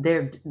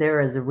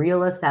 they're as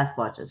real as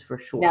Sasquatches for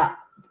sure. Now,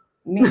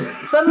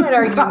 some would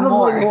argue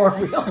probably more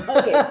real.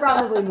 Okay,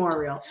 probably more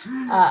real.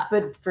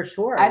 But for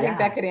sure, I think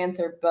that could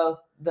answer both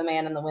the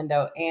man in the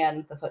window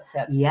and the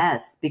footsteps.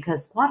 Yes,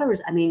 because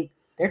squatters,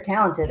 they're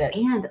talented at,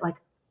 and like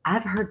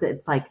I've heard that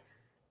it's like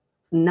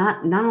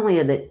not only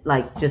are they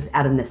like just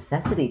out of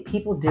necessity,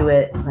 people do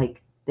it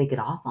like they get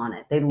off on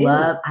it. They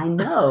love. I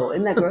know,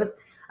 isn't that gross?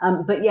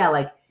 But yeah,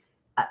 like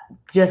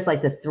just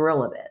like the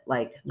thrill of it.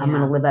 Like I'm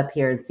gonna live up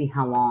here and see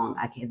how long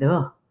I can.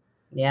 Ugh.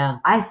 Yeah.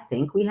 I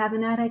think we have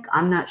an attic.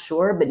 I'm not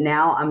sure, but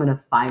now I'm going to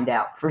find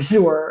out for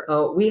sure.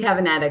 Oh, we have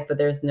an attic, but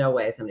there's no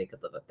way somebody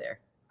could live up there.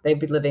 They'd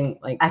be living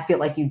like... I feel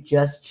like you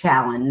just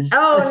challenged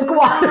a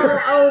squatter.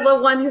 No. Oh,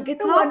 the one who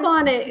gets off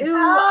on it. Ooh,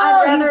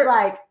 I'd rather...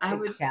 I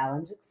would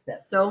challenge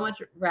accept. So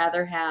much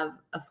rather have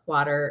a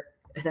squatter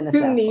than a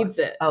Who Sasquatch. needs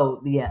it?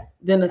 Oh, yes.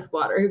 Than a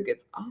squatter who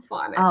gets off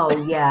on it.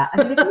 Oh, yeah.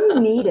 I mean, if you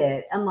need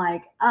it, I'm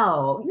like,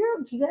 oh,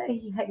 you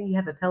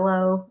have a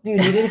pillow? Do you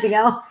need anything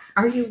else?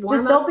 Are you warm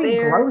Just don't up be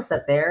there? gross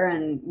up there,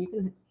 and you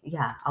can,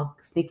 I'll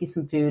sneak you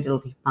some food. It'll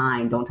be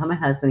fine. Don't tell my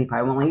husband. He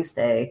probably won't let you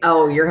stay.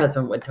 Oh, your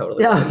husband would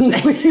totally. No,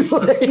 stay. he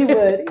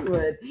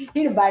would.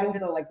 He'd invite him to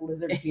the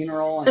lizard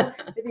funeral, and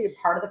they'd be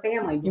a part of the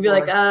family. You'd be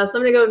like,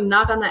 somebody go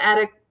knock on the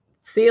attic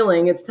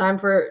ceiling. It's time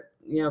for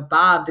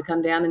Bob to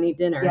come down and eat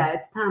dinner. Yeah,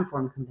 it's time for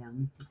him to come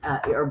down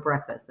or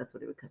breakfast. That's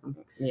what he would cook him.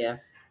 Yeah.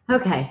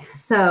 Okay,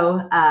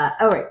 so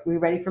all right, we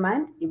ready for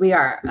mine? We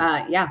are.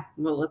 Yeah.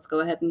 Well, let's go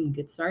ahead and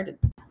get started.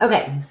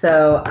 Okay,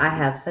 so I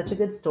have such a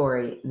good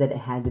story that it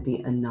had to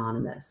be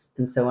anonymous,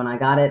 and so when I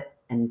got it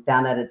and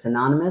found out it's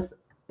anonymous,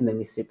 it made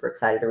me super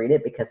excited to read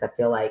it because I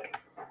feel like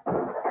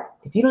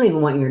if you don't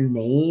even want your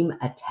name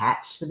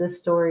attached to this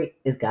story,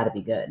 it's got to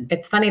be good.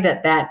 It's funny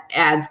that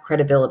adds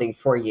credibility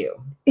for you.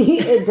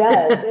 It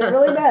does. It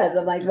really does.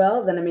 I'm like,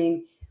 well, then I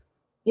mean,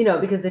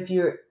 because if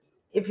you're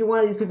one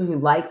of these people who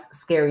likes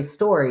scary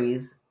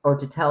stories or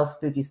to tell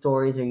spooky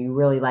stories, or you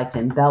really like to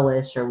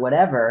embellish or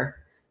whatever,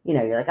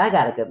 you're like, I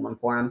got a good one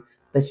for him.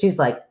 But she's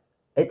like,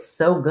 it's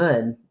so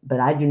good, but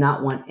I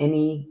don't want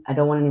any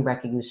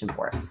recognition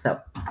for it.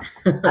 So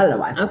I don't know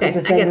why. Okay, it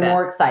just made me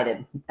more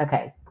excited.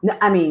 Okay. No,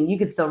 I mean, you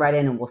could still write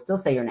in and we'll still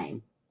say your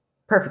name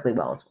perfectly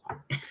well as well.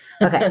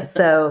 Okay.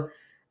 So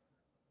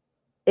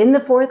in the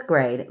 4th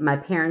grade, my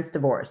parents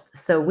divorced.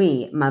 So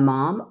we, my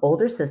mom,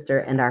 older sister,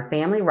 and our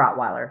family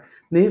Rottweiler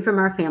moved from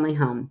our family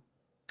home.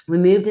 We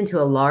moved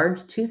into a large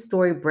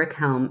 2-story brick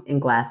home in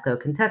Glasgow,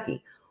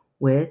 Kentucky,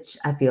 which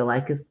I feel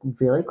like is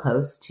really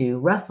close to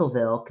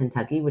Russellville,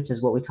 Kentucky, which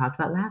is what we talked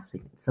about last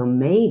week. So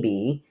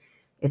maybe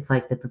it's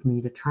like the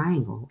Bermuda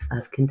Triangle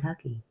of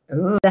Kentucky.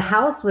 Ooh. The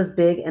house was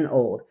big and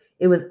old.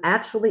 It was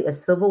actually a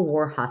Civil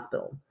War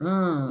hospital.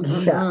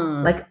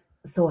 Yeah.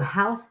 So a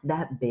house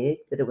that big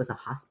that it was a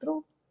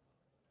hospital?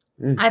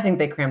 I think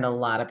they crammed a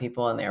lot of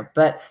people in there,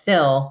 but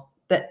still,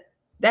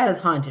 that is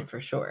haunted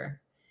for sure.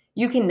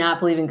 You cannot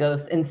believe in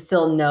ghosts and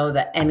still know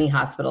that any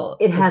hospital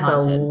it has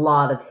haunted. A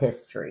lot of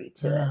history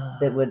to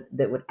it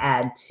that would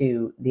add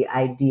to the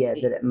idea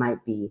that it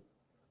might be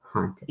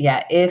haunted.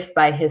 Yeah, if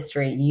by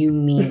history you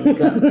mean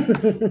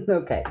ghosts.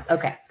 Okay.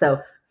 Okay. So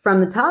from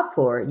the top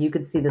floor, you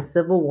could see the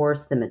Civil War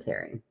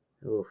cemetery.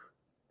 Oof.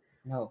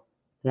 No.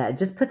 Yeah, it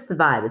just puts the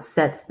vibe. It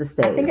sets the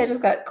stage. I think I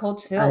just got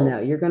cold chills. I know.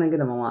 You're going to get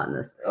them a lot in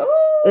this. Ooh.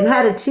 It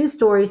had a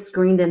 2-story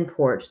screened-in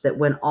porch that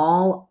went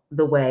all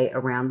the way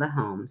around the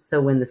home.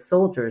 So when the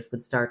soldiers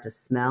would start to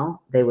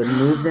smell, they would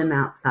move them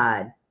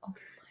outside. Oh,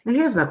 now,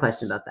 here's my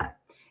question about that.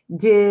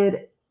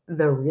 Did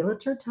the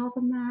realtor tell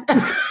them that?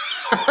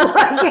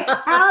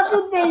 How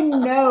did they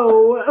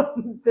know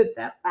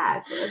that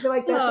fact? I feel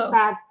like that's a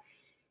fact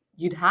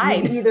you'd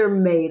hide. You either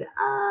made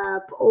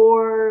up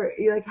or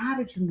you're like, how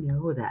did you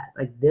know that?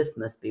 Like, this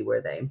must be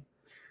where they,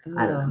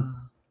 I don't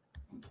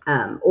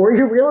know. Or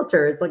your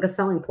realtor, it's like a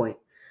selling point.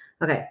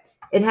 Okay.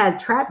 It had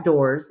trap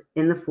doors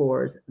in the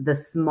floors. The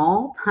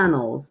small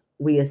tunnels,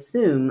 we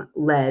assume,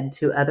 led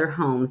to other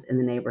homes in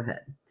the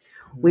neighborhood.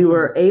 We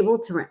were able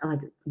to,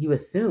 you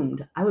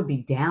assumed I would be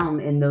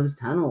down in those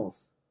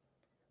tunnels.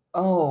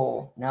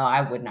 Oh, no,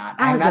 I would not.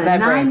 As a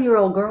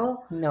 9-year-old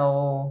girl?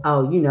 No.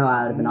 Oh, I would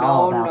have been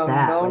all about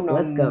that.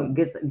 Let's go no.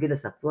 Get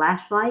us a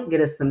flashlight, get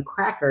us some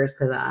crackers,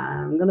 because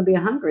I'm going to be a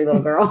hungry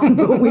little girl.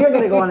 We are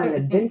going to go on an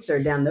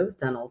adventure down those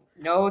tunnels.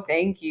 No,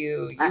 thank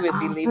you. You would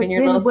be leaving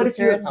your little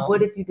sister at home.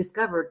 What if you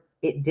discovered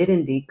it did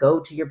indeed go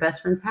to your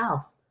best friend's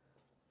house?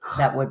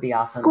 That would be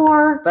awesome.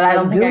 Score. But I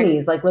don't think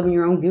Goonies, like living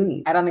your own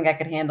Goonies. I don't think I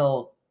could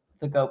handle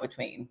the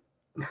go-between.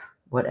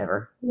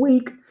 Whatever.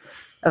 Weak.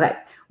 Okay.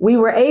 We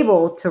were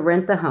able to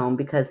rent the home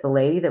because the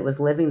lady that was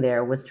living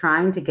there was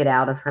trying to get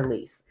out of her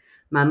lease.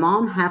 My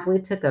mom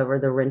happily took over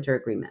the renter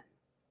agreement.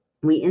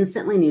 We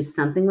instantly knew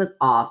something was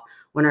off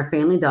when our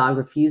family dog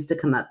refused to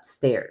come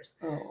upstairs.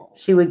 Oh.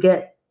 She would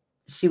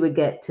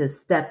get to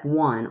step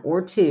 1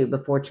 or 2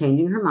 before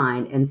changing her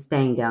mind and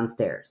staying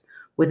downstairs.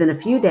 Within a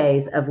few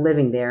days of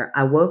living there,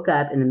 I woke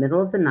up in the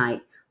middle of the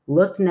night,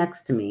 looked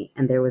next to me,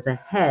 and there was a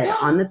head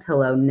on the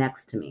pillow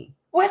next to me.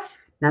 What?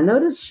 Now,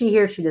 notice she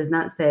does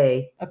not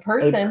say a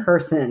person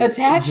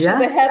attached to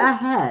the head. A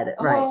head,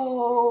 right?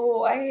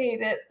 Oh, I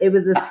hate it. It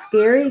was a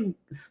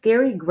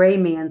scary gray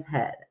man's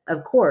head.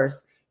 Of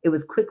course, it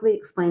was quickly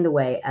explained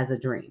away as a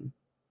dream,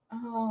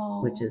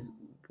 which is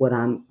what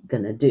I'm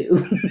gonna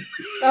do.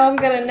 I'm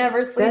gonna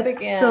never sleep That's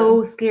again.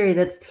 So scary.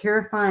 That's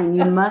terrifying.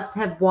 You must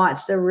have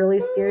watched a really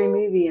scary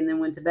movie and then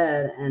went to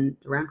bed and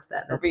dreamt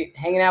that. Or be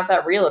hanging out with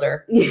that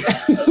realtor.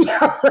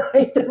 Yeah,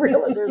 right. The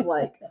realtor's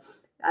like,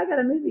 I got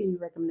a movie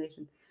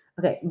recommendation.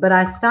 Okay, but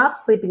I stopped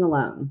sleeping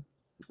alone.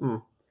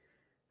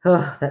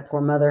 Oh, that poor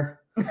mother.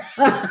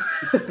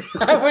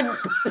 I wouldn't.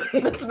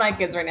 That's my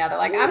kids right now. They're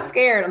like, I'm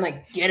scared. I'm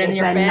like, get in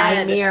your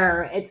bed.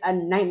 It's a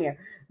nightmare.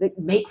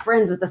 Make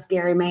friends with a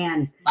scary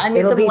man. I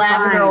need some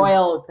lavender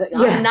oil.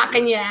 I'm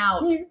knocking you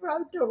out. You're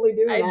probably totally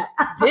doing that.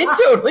 I did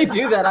totally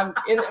do that.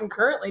 I'm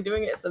currently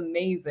doing it. It's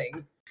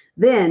amazing.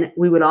 Then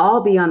we would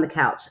all be on the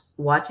couch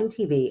watching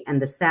TV,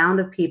 and the sound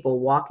of people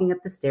walking up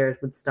the stairs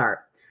would start.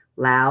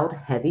 Loud,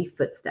 heavy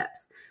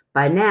footsteps.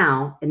 By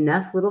now,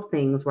 enough little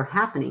things were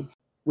happening.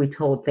 We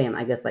told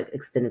I guess like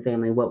extended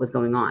family, what was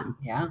going on.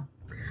 Yeah.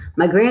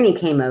 My granny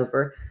came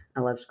over. I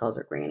love she calls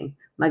her granny.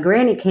 My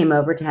granny came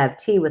over to have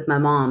tea with my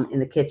mom in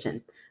the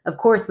kitchen. Of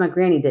course, my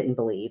granny didn't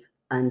believe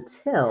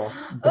until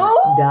the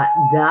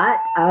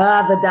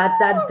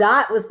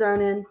dot was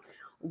thrown in.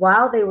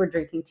 While they were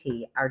drinking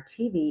tea, our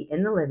TV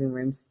in the living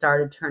room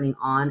started turning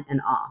on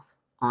and off,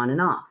 on and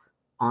off,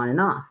 on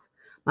and off.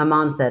 My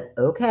mom said,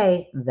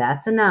 "Okay,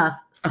 that's enough.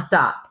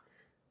 Stop."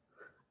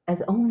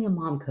 As only a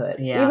mom could.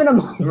 Yeah. Even a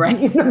mom, Right.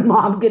 Even a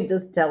mom could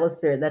just tell a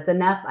spirit, "That's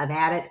enough. I've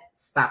had it.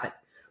 Stop it."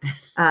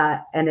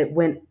 And it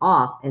went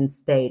off and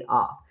stayed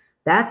off.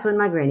 That's when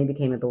my granny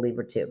became a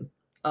believer too.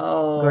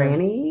 Oh.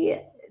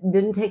 Granny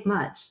didn't take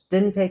much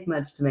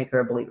to make her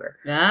a believer.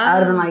 Yeah. I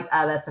would have been like,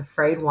 that's a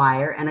frayed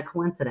wire and a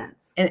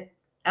coincidence. And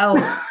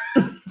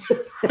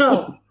Just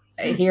oh,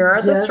 here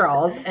are the Just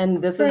straws,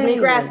 and this is me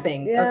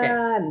grasping. Yeah,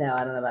 Okay. no,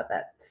 I don't know about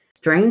that.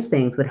 Strange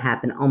things would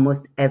happen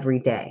almost every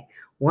day.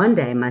 One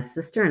day, my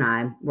sister and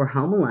I were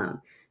home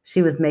alone.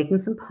 She was making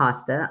some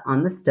pasta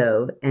on the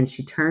stove, and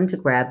she turned to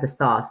grab the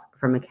sauce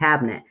from a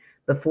cabinet.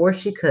 Before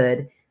she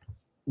could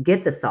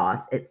get the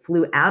sauce, it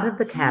flew out of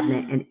the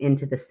cabinet and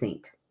into the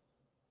sink.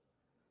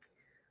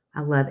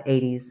 I love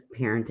 80s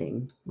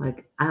parenting.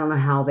 Like, I don't know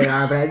how they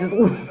are, but I just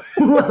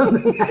love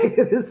the fact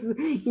that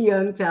this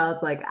young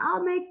child's like,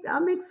 I'll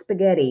make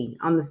spaghetti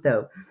on the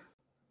stove.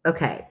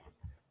 Okay.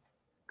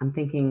 I'm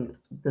thinking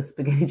the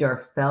spaghetti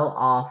jar fell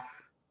off.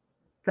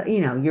 But,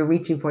 you're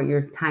reaching for it.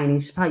 You're tiny.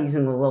 She's probably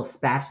using a little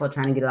spatula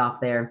trying to get it off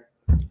there.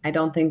 I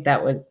don't think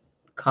that would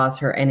cause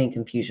her any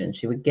confusion.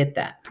 She would get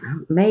that.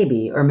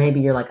 Maybe. Or maybe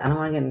you're like, I don't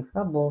want to get in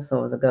trouble, so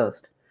it was a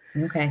ghost.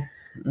 Okay.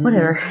 Mm-hmm.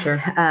 Whatever.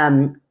 Sure.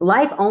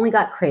 Life only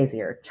got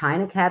crazier.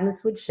 China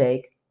cabinets would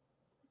shake.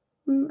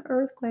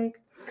 Earthquake.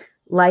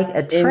 Like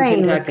a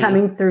train was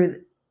coming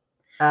through.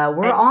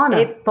 We're on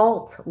a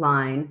fault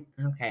line.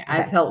 Okay.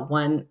 I've felt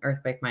one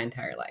earthquake my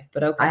entire life,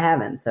 but okay. I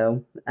haven't.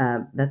 So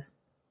that's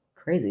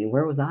crazy.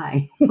 Where was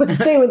I? What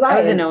state was I? I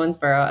was in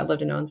Owensboro. I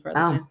lived in Owensboro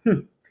at the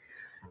time.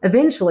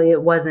 Eventually,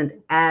 it wasn't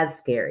as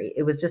scary.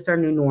 It was just our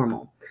new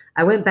normal.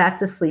 I went back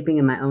to sleeping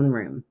in my own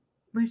room,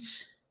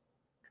 which...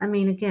 I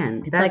mean,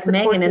 again, it's like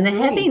Megan and the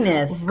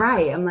heaviness.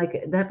 Right. I'm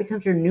like, that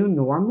becomes your new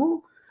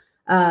normal.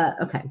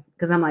 Okay.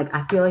 Because I'm like,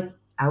 I feel like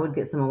I would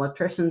get some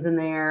electricians in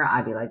there.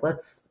 I'd be like,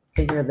 let's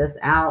figure this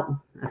out.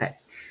 Okay.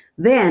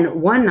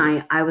 Then one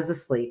night I was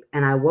asleep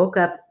and I woke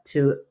up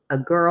to a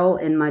girl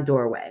in my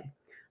doorway.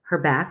 Her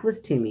back was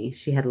to me.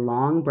 She had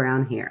long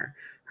brown hair.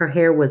 Her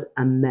hair was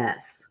a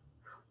mess.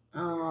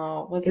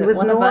 Oh, was it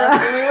one Nora. Of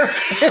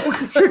us? It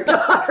was your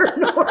daughter,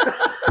 Nora.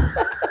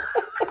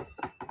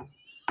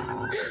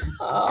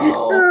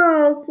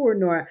 Oh, poor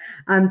Nora.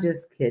 I'm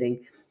just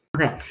kidding.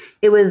 Okay.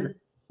 It was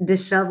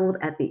disheveled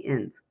at the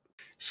ends.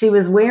 She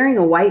was wearing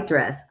a white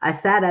dress. I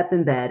sat up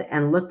in bed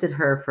and looked at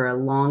her for a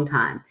long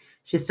time.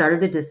 She started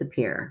to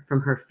disappear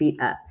from her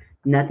feet up.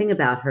 Nothing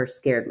about her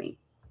scared me.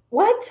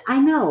 What? I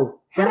know.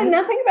 Right?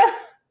 Nothing about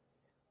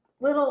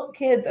little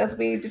kids, as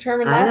we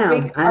determined last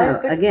week. I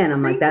know. Again,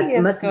 I'm like,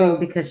 that must have been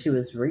because she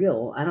was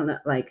real. I don't know.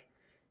 Like,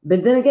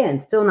 but then again,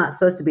 still not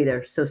supposed to be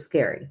there. So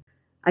scary.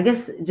 I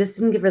guess it just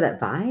didn't give her that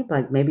vibe.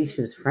 Like maybe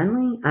she was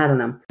friendly. I don't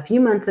know. A few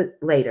months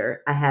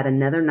later, I had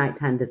another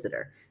nighttime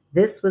visitor.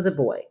 This was a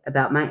boy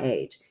about my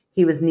age.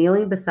 He was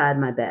kneeling beside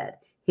my bed.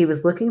 He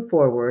was looking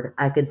forward.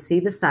 I could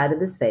see the side of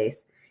his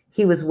face.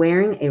 He was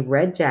wearing a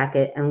red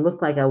jacket and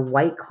looked like a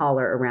white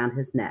collar around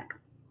his neck.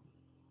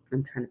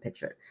 I'm trying to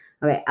picture it.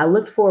 Okay, I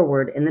looked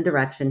forward in the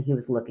direction he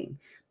was looking,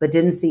 but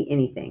didn't see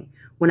anything.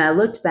 When I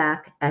looked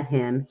back at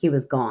him, he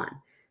was gone.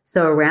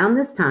 So around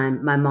this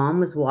time, my mom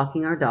was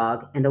walking our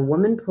dog, and a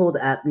woman pulled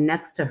up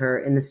next to her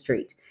in the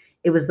street.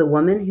 It was the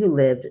woman who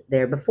lived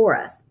there before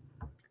us.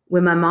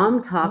 When my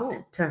mom talked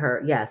to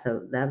her,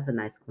 so that was a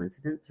nice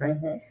coincidence, right?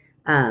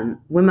 Mm-hmm.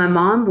 When my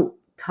mom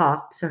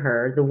talked to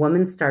her, the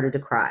woman started to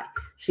cry.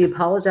 She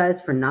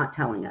apologized for not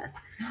telling us,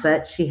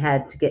 but she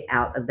had to get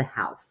out of the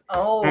house.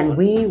 Oh. And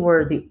we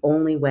were the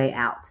only way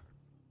out.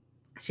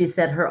 She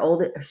said her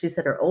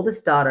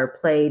oldest daughter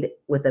played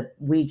with a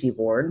Ouija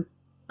board.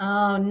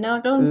 Oh,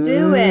 no, don't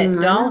do it.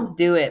 Don't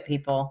do it,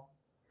 people.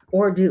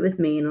 Or do it with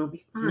me and it'll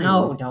be fine.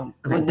 No, don't.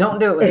 Okay. Don't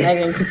do it with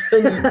Megan because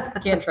then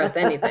you can't trust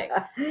anything.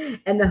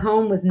 And the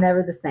home was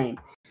never the same.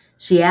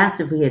 She asked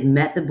if we had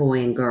met the boy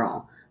and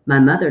girl. My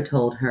mother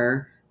told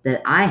her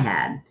that I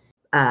had.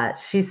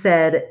 She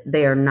said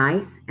they are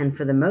nice and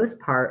for the most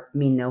part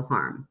mean no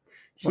harm.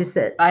 She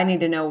said, I need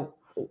to know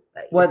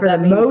what that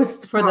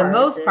means. For the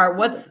most part,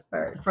 what's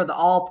for the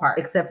all part?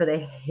 Except for they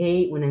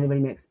hate when anybody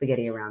makes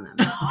spaghetti around them.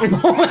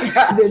 Oh my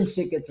gosh. Then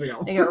shit gets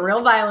real. They get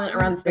real violent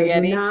around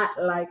spaghetti. They do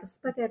not like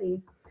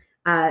spaghetti.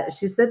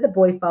 She said the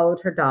boy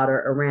followed her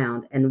daughter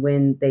around, and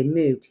when they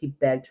moved, he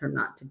begged her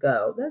not to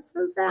go. That's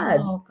so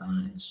sad. Oh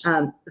gosh.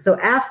 So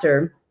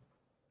after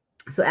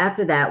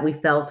that, we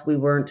felt we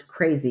weren't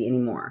crazy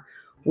anymore.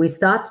 We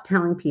stopped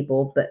telling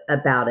people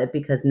about it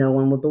because no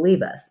one would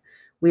believe us.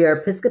 We are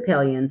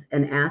Episcopalians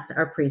and asked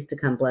our priest to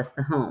come bless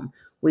the home.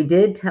 We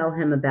did tell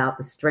him about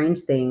the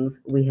strange things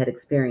we had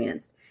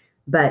experienced,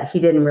 but he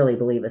didn't really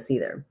believe us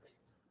either.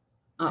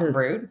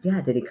 Rude.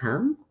 Yeah, did he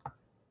come?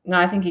 No,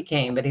 I think he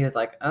came, but he was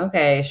like,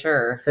 okay,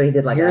 sure. So he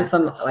did like here's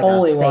some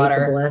holy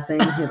water blessing.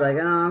 He's like,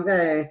 oh,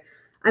 okay.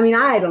 I mean,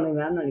 I'm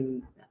not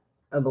even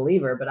a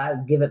believer, but I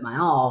would give it my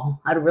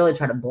all. I'd really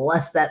try to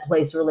bless that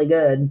place really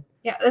good.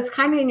 Yeah, that's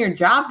kind of in your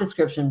job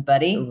description,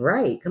 buddy.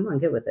 Right. Come on,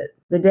 get with it.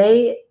 The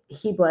day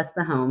he blessed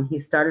the home, he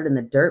started in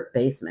the dirt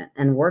basement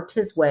and worked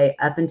his way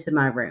up into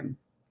my room.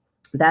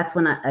 That's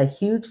when a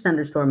huge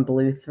thunderstorm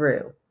blew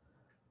through.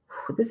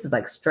 This is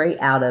like straight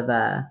out of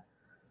The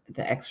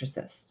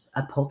Exorcist.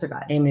 A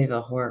poltergeist.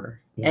 Amityville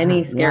Horror. Yeah,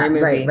 any scary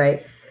movie.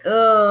 Right.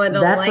 Oh, I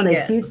don't That's like when it.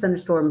 A huge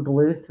thunderstorm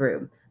blew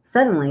through.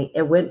 Suddenly,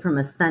 it went from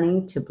a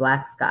sunny to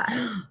black sky.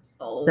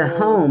 The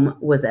home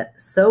was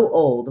so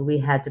old, we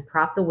had to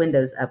prop the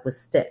windows up with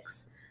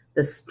sticks.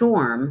 The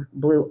storm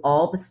blew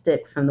all the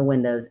sticks from the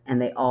windows,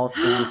 and they all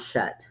slammed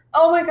shut.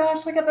 Oh my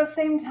gosh, like at the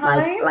same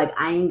time? Like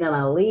I ain't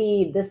gonna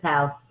leave this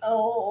house.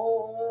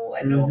 Oh,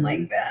 I don't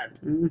like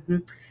that. Mm-hmm.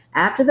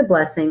 After the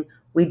blessing,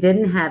 we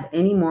didn't have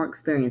any more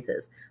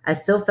experiences. I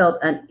still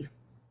felt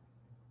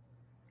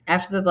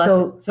After the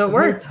blessing, so it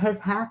worked.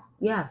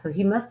 So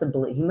he must have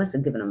believed. He must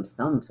have given him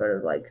some sort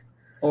of like,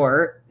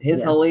 or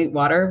his holy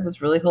water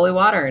was really holy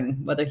water,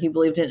 and whether he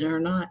believed it or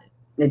not,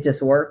 it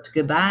just worked.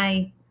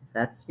 Goodbye.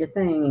 That's your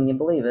thing, and you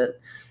believe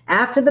it.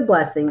 After the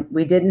blessing,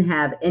 we didn't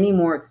have any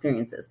more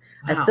experiences.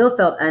 Wow. I still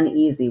felt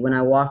uneasy when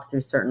I walked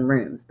through certain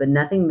rooms, but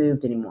nothing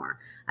moved anymore.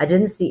 I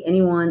didn't see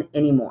anyone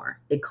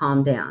anymore. It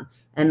calmed down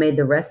and made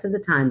the rest of the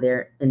time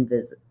there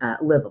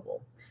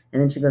livable.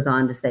 And then she goes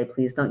on to say,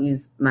 please don't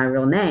use my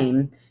real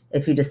name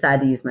if you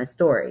decide to use my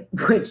story,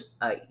 which,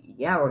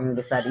 we're going to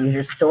decide to use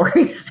your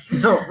story.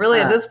 No, really,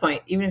 at this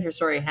point, even if your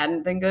story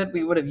hadn't been good,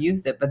 we would have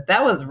used it. But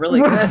that was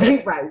really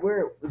good. Right.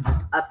 We're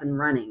just up and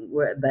running.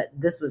 But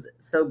this was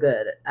so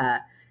good.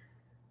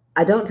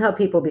 I don't tell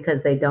people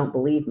because they don't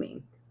believe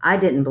me. I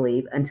didn't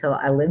believe until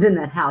I lived in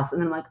that house.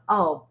 And then I'm like,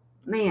 oh,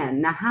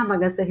 man, now how am I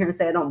going to sit here and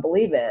say I don't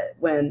believe it?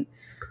 When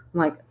I'm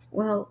like,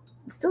 well,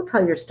 still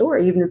tell your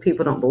story, even if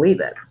people don't believe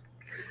it.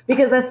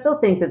 Because I still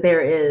think that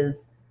there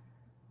is,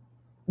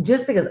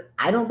 just because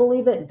I don't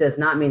believe it does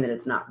not mean that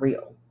it's not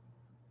real.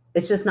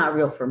 It's just not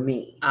real for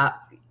me.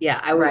 Yeah,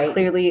 I would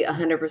clearly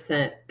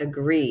 100%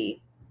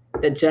 agree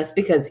that just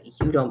because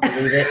you don't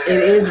believe it,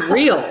 it is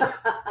real.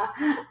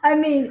 I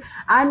mean,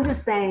 I'm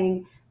just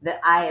saying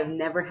that I have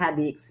never had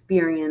the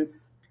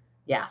experience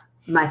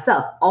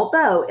myself.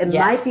 Although it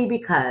might be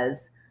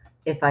because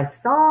if I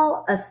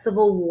saw a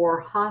Civil War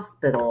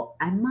hospital,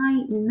 I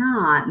might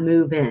not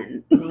move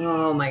in.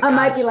 Oh my gosh. I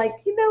might be like,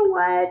 you know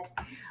what?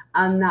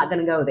 I'm not going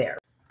to go there.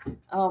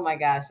 Oh my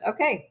gosh.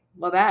 Okay.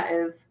 Well, that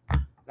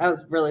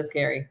was really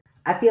scary.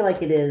 I feel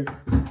like it is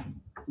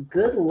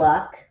good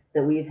luck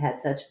that we've had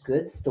such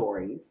good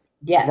stories.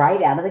 Yes.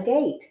 Right out of the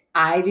gate.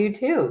 I do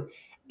too.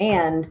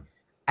 And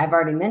I've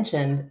already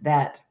mentioned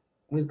that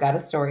we've got a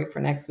story for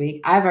next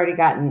week. I've already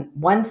gotten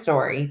one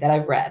story that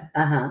I've read.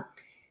 Uh-huh.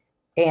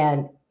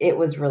 And it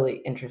was really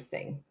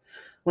interesting.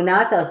 Well,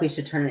 now I feel like we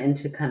should turn it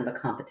into kind of a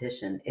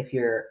competition. If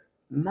you're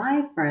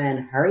my friend,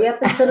 hurry up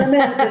and fill them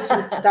in because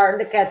she's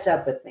starting to catch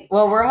up with me.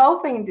 Well, we're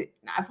hoping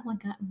I've only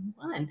gotten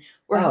one.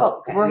 We're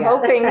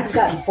hoping. I've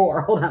gotten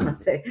four. Hold on,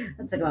 let's take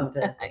a moment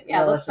to.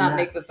 Let's not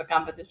make this a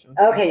competition.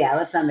 Okay,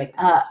 let's not make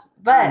it.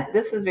 But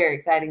this is very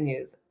exciting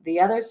news. The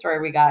other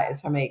story we got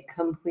is from a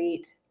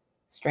complete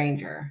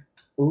stranger.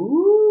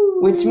 Ooh.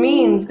 Which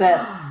means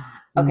that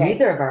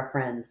neither of our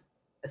friends,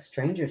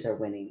 strangers, are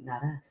winning,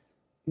 not us.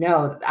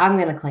 No, I'm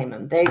going to claim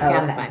them. They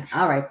count as fine.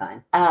 All right,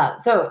 fine.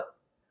 So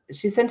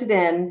she sent it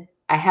in.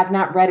 I have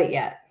not read it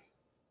yet,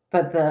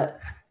 but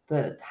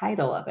the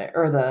title of it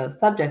or the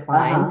subject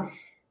line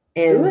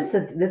is.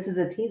 This is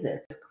a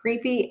teaser. It's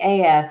Creepy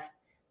AF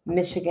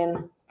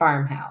Michigan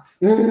Farmhouse.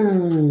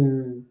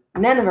 Mm.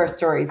 None of our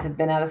stories have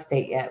been out of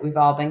state yet. We've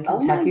all been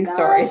Kentucky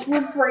stories.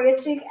 We're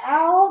branching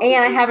out.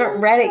 And I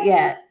haven't read it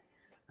yet.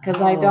 Because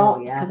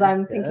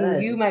I'm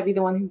thinking you might be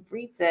the one who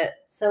reads it.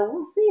 So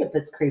we'll see if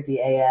it's creepy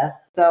AF.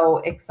 So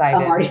excited.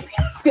 I'm already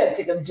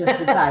skeptic of just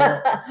the title.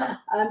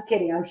 I'm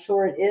kidding. I'm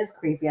sure it is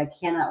creepy. I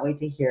cannot wait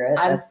to hear it.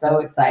 I'm so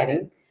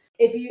excited.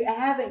 If you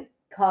haven't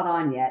caught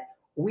on yet,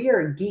 we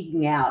are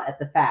geeking out at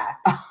the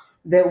fact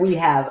that we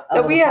have a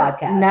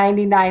podcast.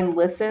 99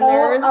 listeners.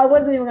 I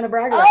wasn't even going to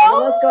brag about that.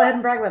 Well, let's go ahead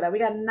and brag about that. We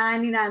got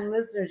 99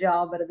 listeners,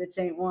 y'all, but a bitch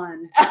ain't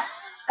one.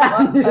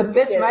 Well, a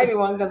bitch might be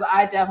one because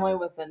I definitely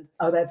listened.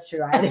 Oh, that's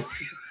true. I did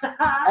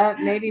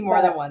too. Maybe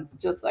more than once,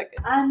 just like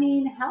it. I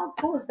mean, how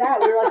cool is that?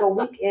 We're like a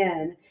week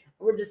in.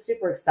 We're just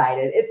super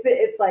excited.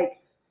 It's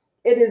like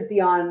it is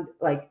beyond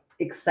like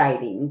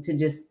exciting to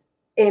just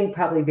and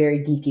probably very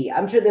geeky.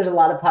 I'm sure there's a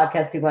lot of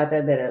podcast people out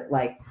there that are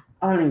like,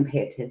 I don't even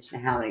pay attention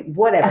to how many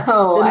whatever.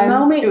 Oh, the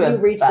moment you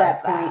reach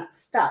that point,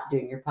 stop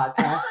doing your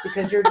podcast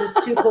because you're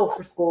just too cool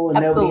for school and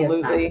nobody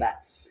has time for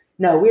that.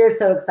 No, we are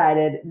so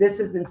excited. This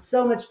has been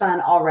so much fun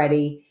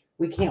already.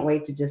 we can't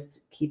wait to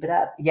just keep it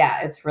up.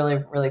 Yeah, it's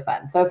really, really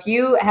fun. So if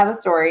you have a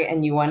story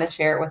and you want to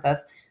share it with us,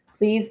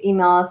 please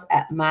email us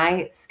at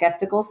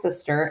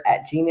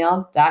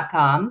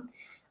myskepticalsister@gmail.com.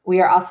 We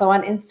are also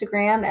on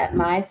Instagram at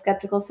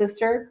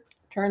myskepticalsister.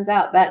 Turns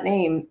out that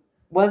name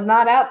was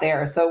not out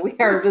there. So we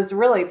are just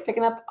really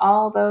picking up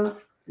all those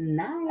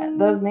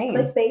names.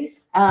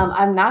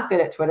 I'm not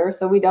good at Twitter,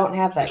 so we don't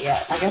have that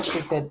yet. I guess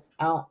we could,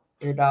 oh,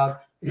 your dog.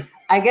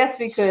 I guess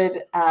we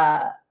could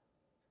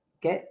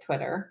get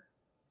Twitter.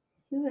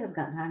 Who has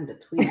got time to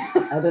tweet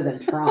other than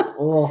Trump?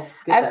 Oh,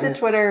 I have to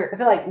Twitter. I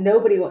feel like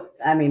nobody will.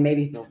 I mean,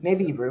 maybe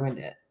you ruined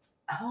it.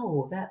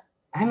 Oh, that.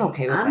 I'm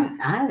okay with that.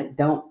 I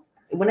don't.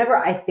 Whenever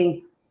I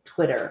think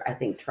Twitter, I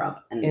think Trump.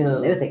 And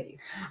no, thank you.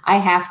 I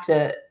have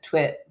to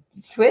twit.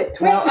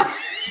 No. Is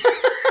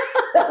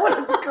that what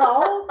it's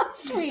called?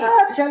 Tweet.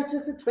 Trump's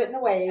just a twitting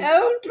away.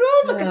 Oh,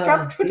 look at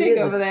Trump twitting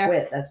over there.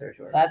 Twit, that's for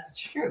sure. That's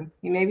true.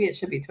 Maybe it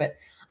should be twit.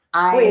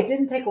 Wait, it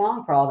didn't take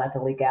long for all that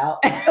to leak out.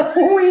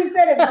 We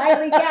said it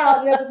might leak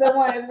out in episode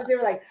 1. Episode 2,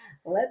 we're like,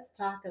 let's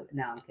talk about.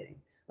 No, I'm kidding.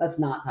 Let's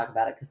not talk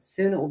about it because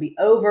soon it will be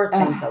over.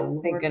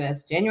 Thank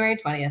goodness, January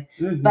 20th.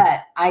 Mm-hmm.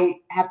 But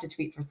I have to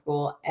tweet for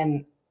school,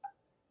 and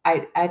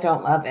I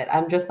don't love it.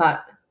 I'm just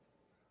not.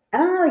 I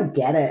don't really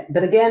get it.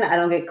 But again, I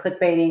don't get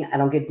clickbaiting. I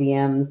don't get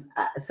DMs.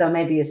 So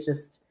maybe it's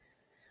just.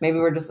 Maybe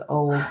we're just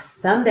old.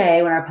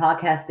 Someday when our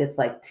podcast gets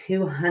like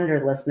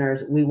 200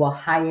 listeners, we will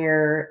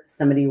hire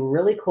somebody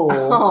really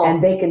cool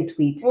and they can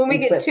tweet. When we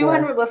get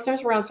 200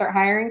 listeners, we're going to start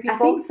hiring people? I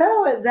think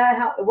so. Is that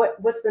how,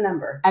 what's the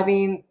number? I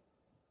mean,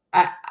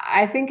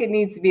 I think it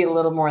needs to be a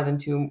little more than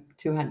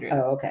 200.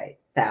 Oh, okay.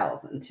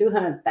 1,000.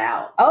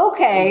 200,000.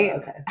 Okay.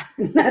 Okay.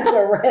 That's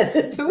where we're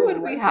headed. Who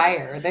would we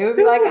hire? They would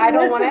be like, I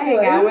don't want to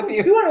hang out with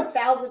you.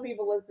 200,000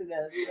 people listen to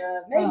us.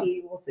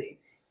 Maybe. We'll see.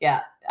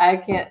 Yeah, I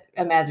can't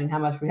imagine how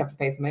much we have to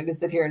pay somebody to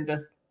sit here and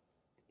just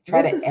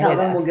try to edit tell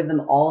them us. We'll give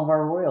them all of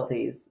our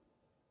royalties.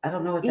 I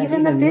don't know what that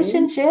even the fish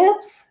and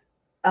chips.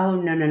 Oh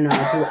no!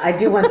 I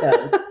do want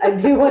those. I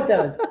do want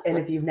those. And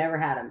if you've never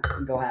had them,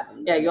 go have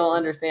them. Yeah, you'll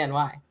understand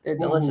why. They're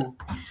delicious.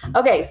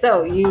 Okay,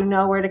 so you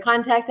know where to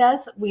contact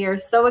us. We are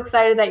so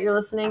excited that you're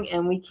listening,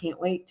 and we can't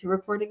wait to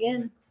record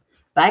again.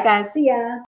 Bye, guys. See ya.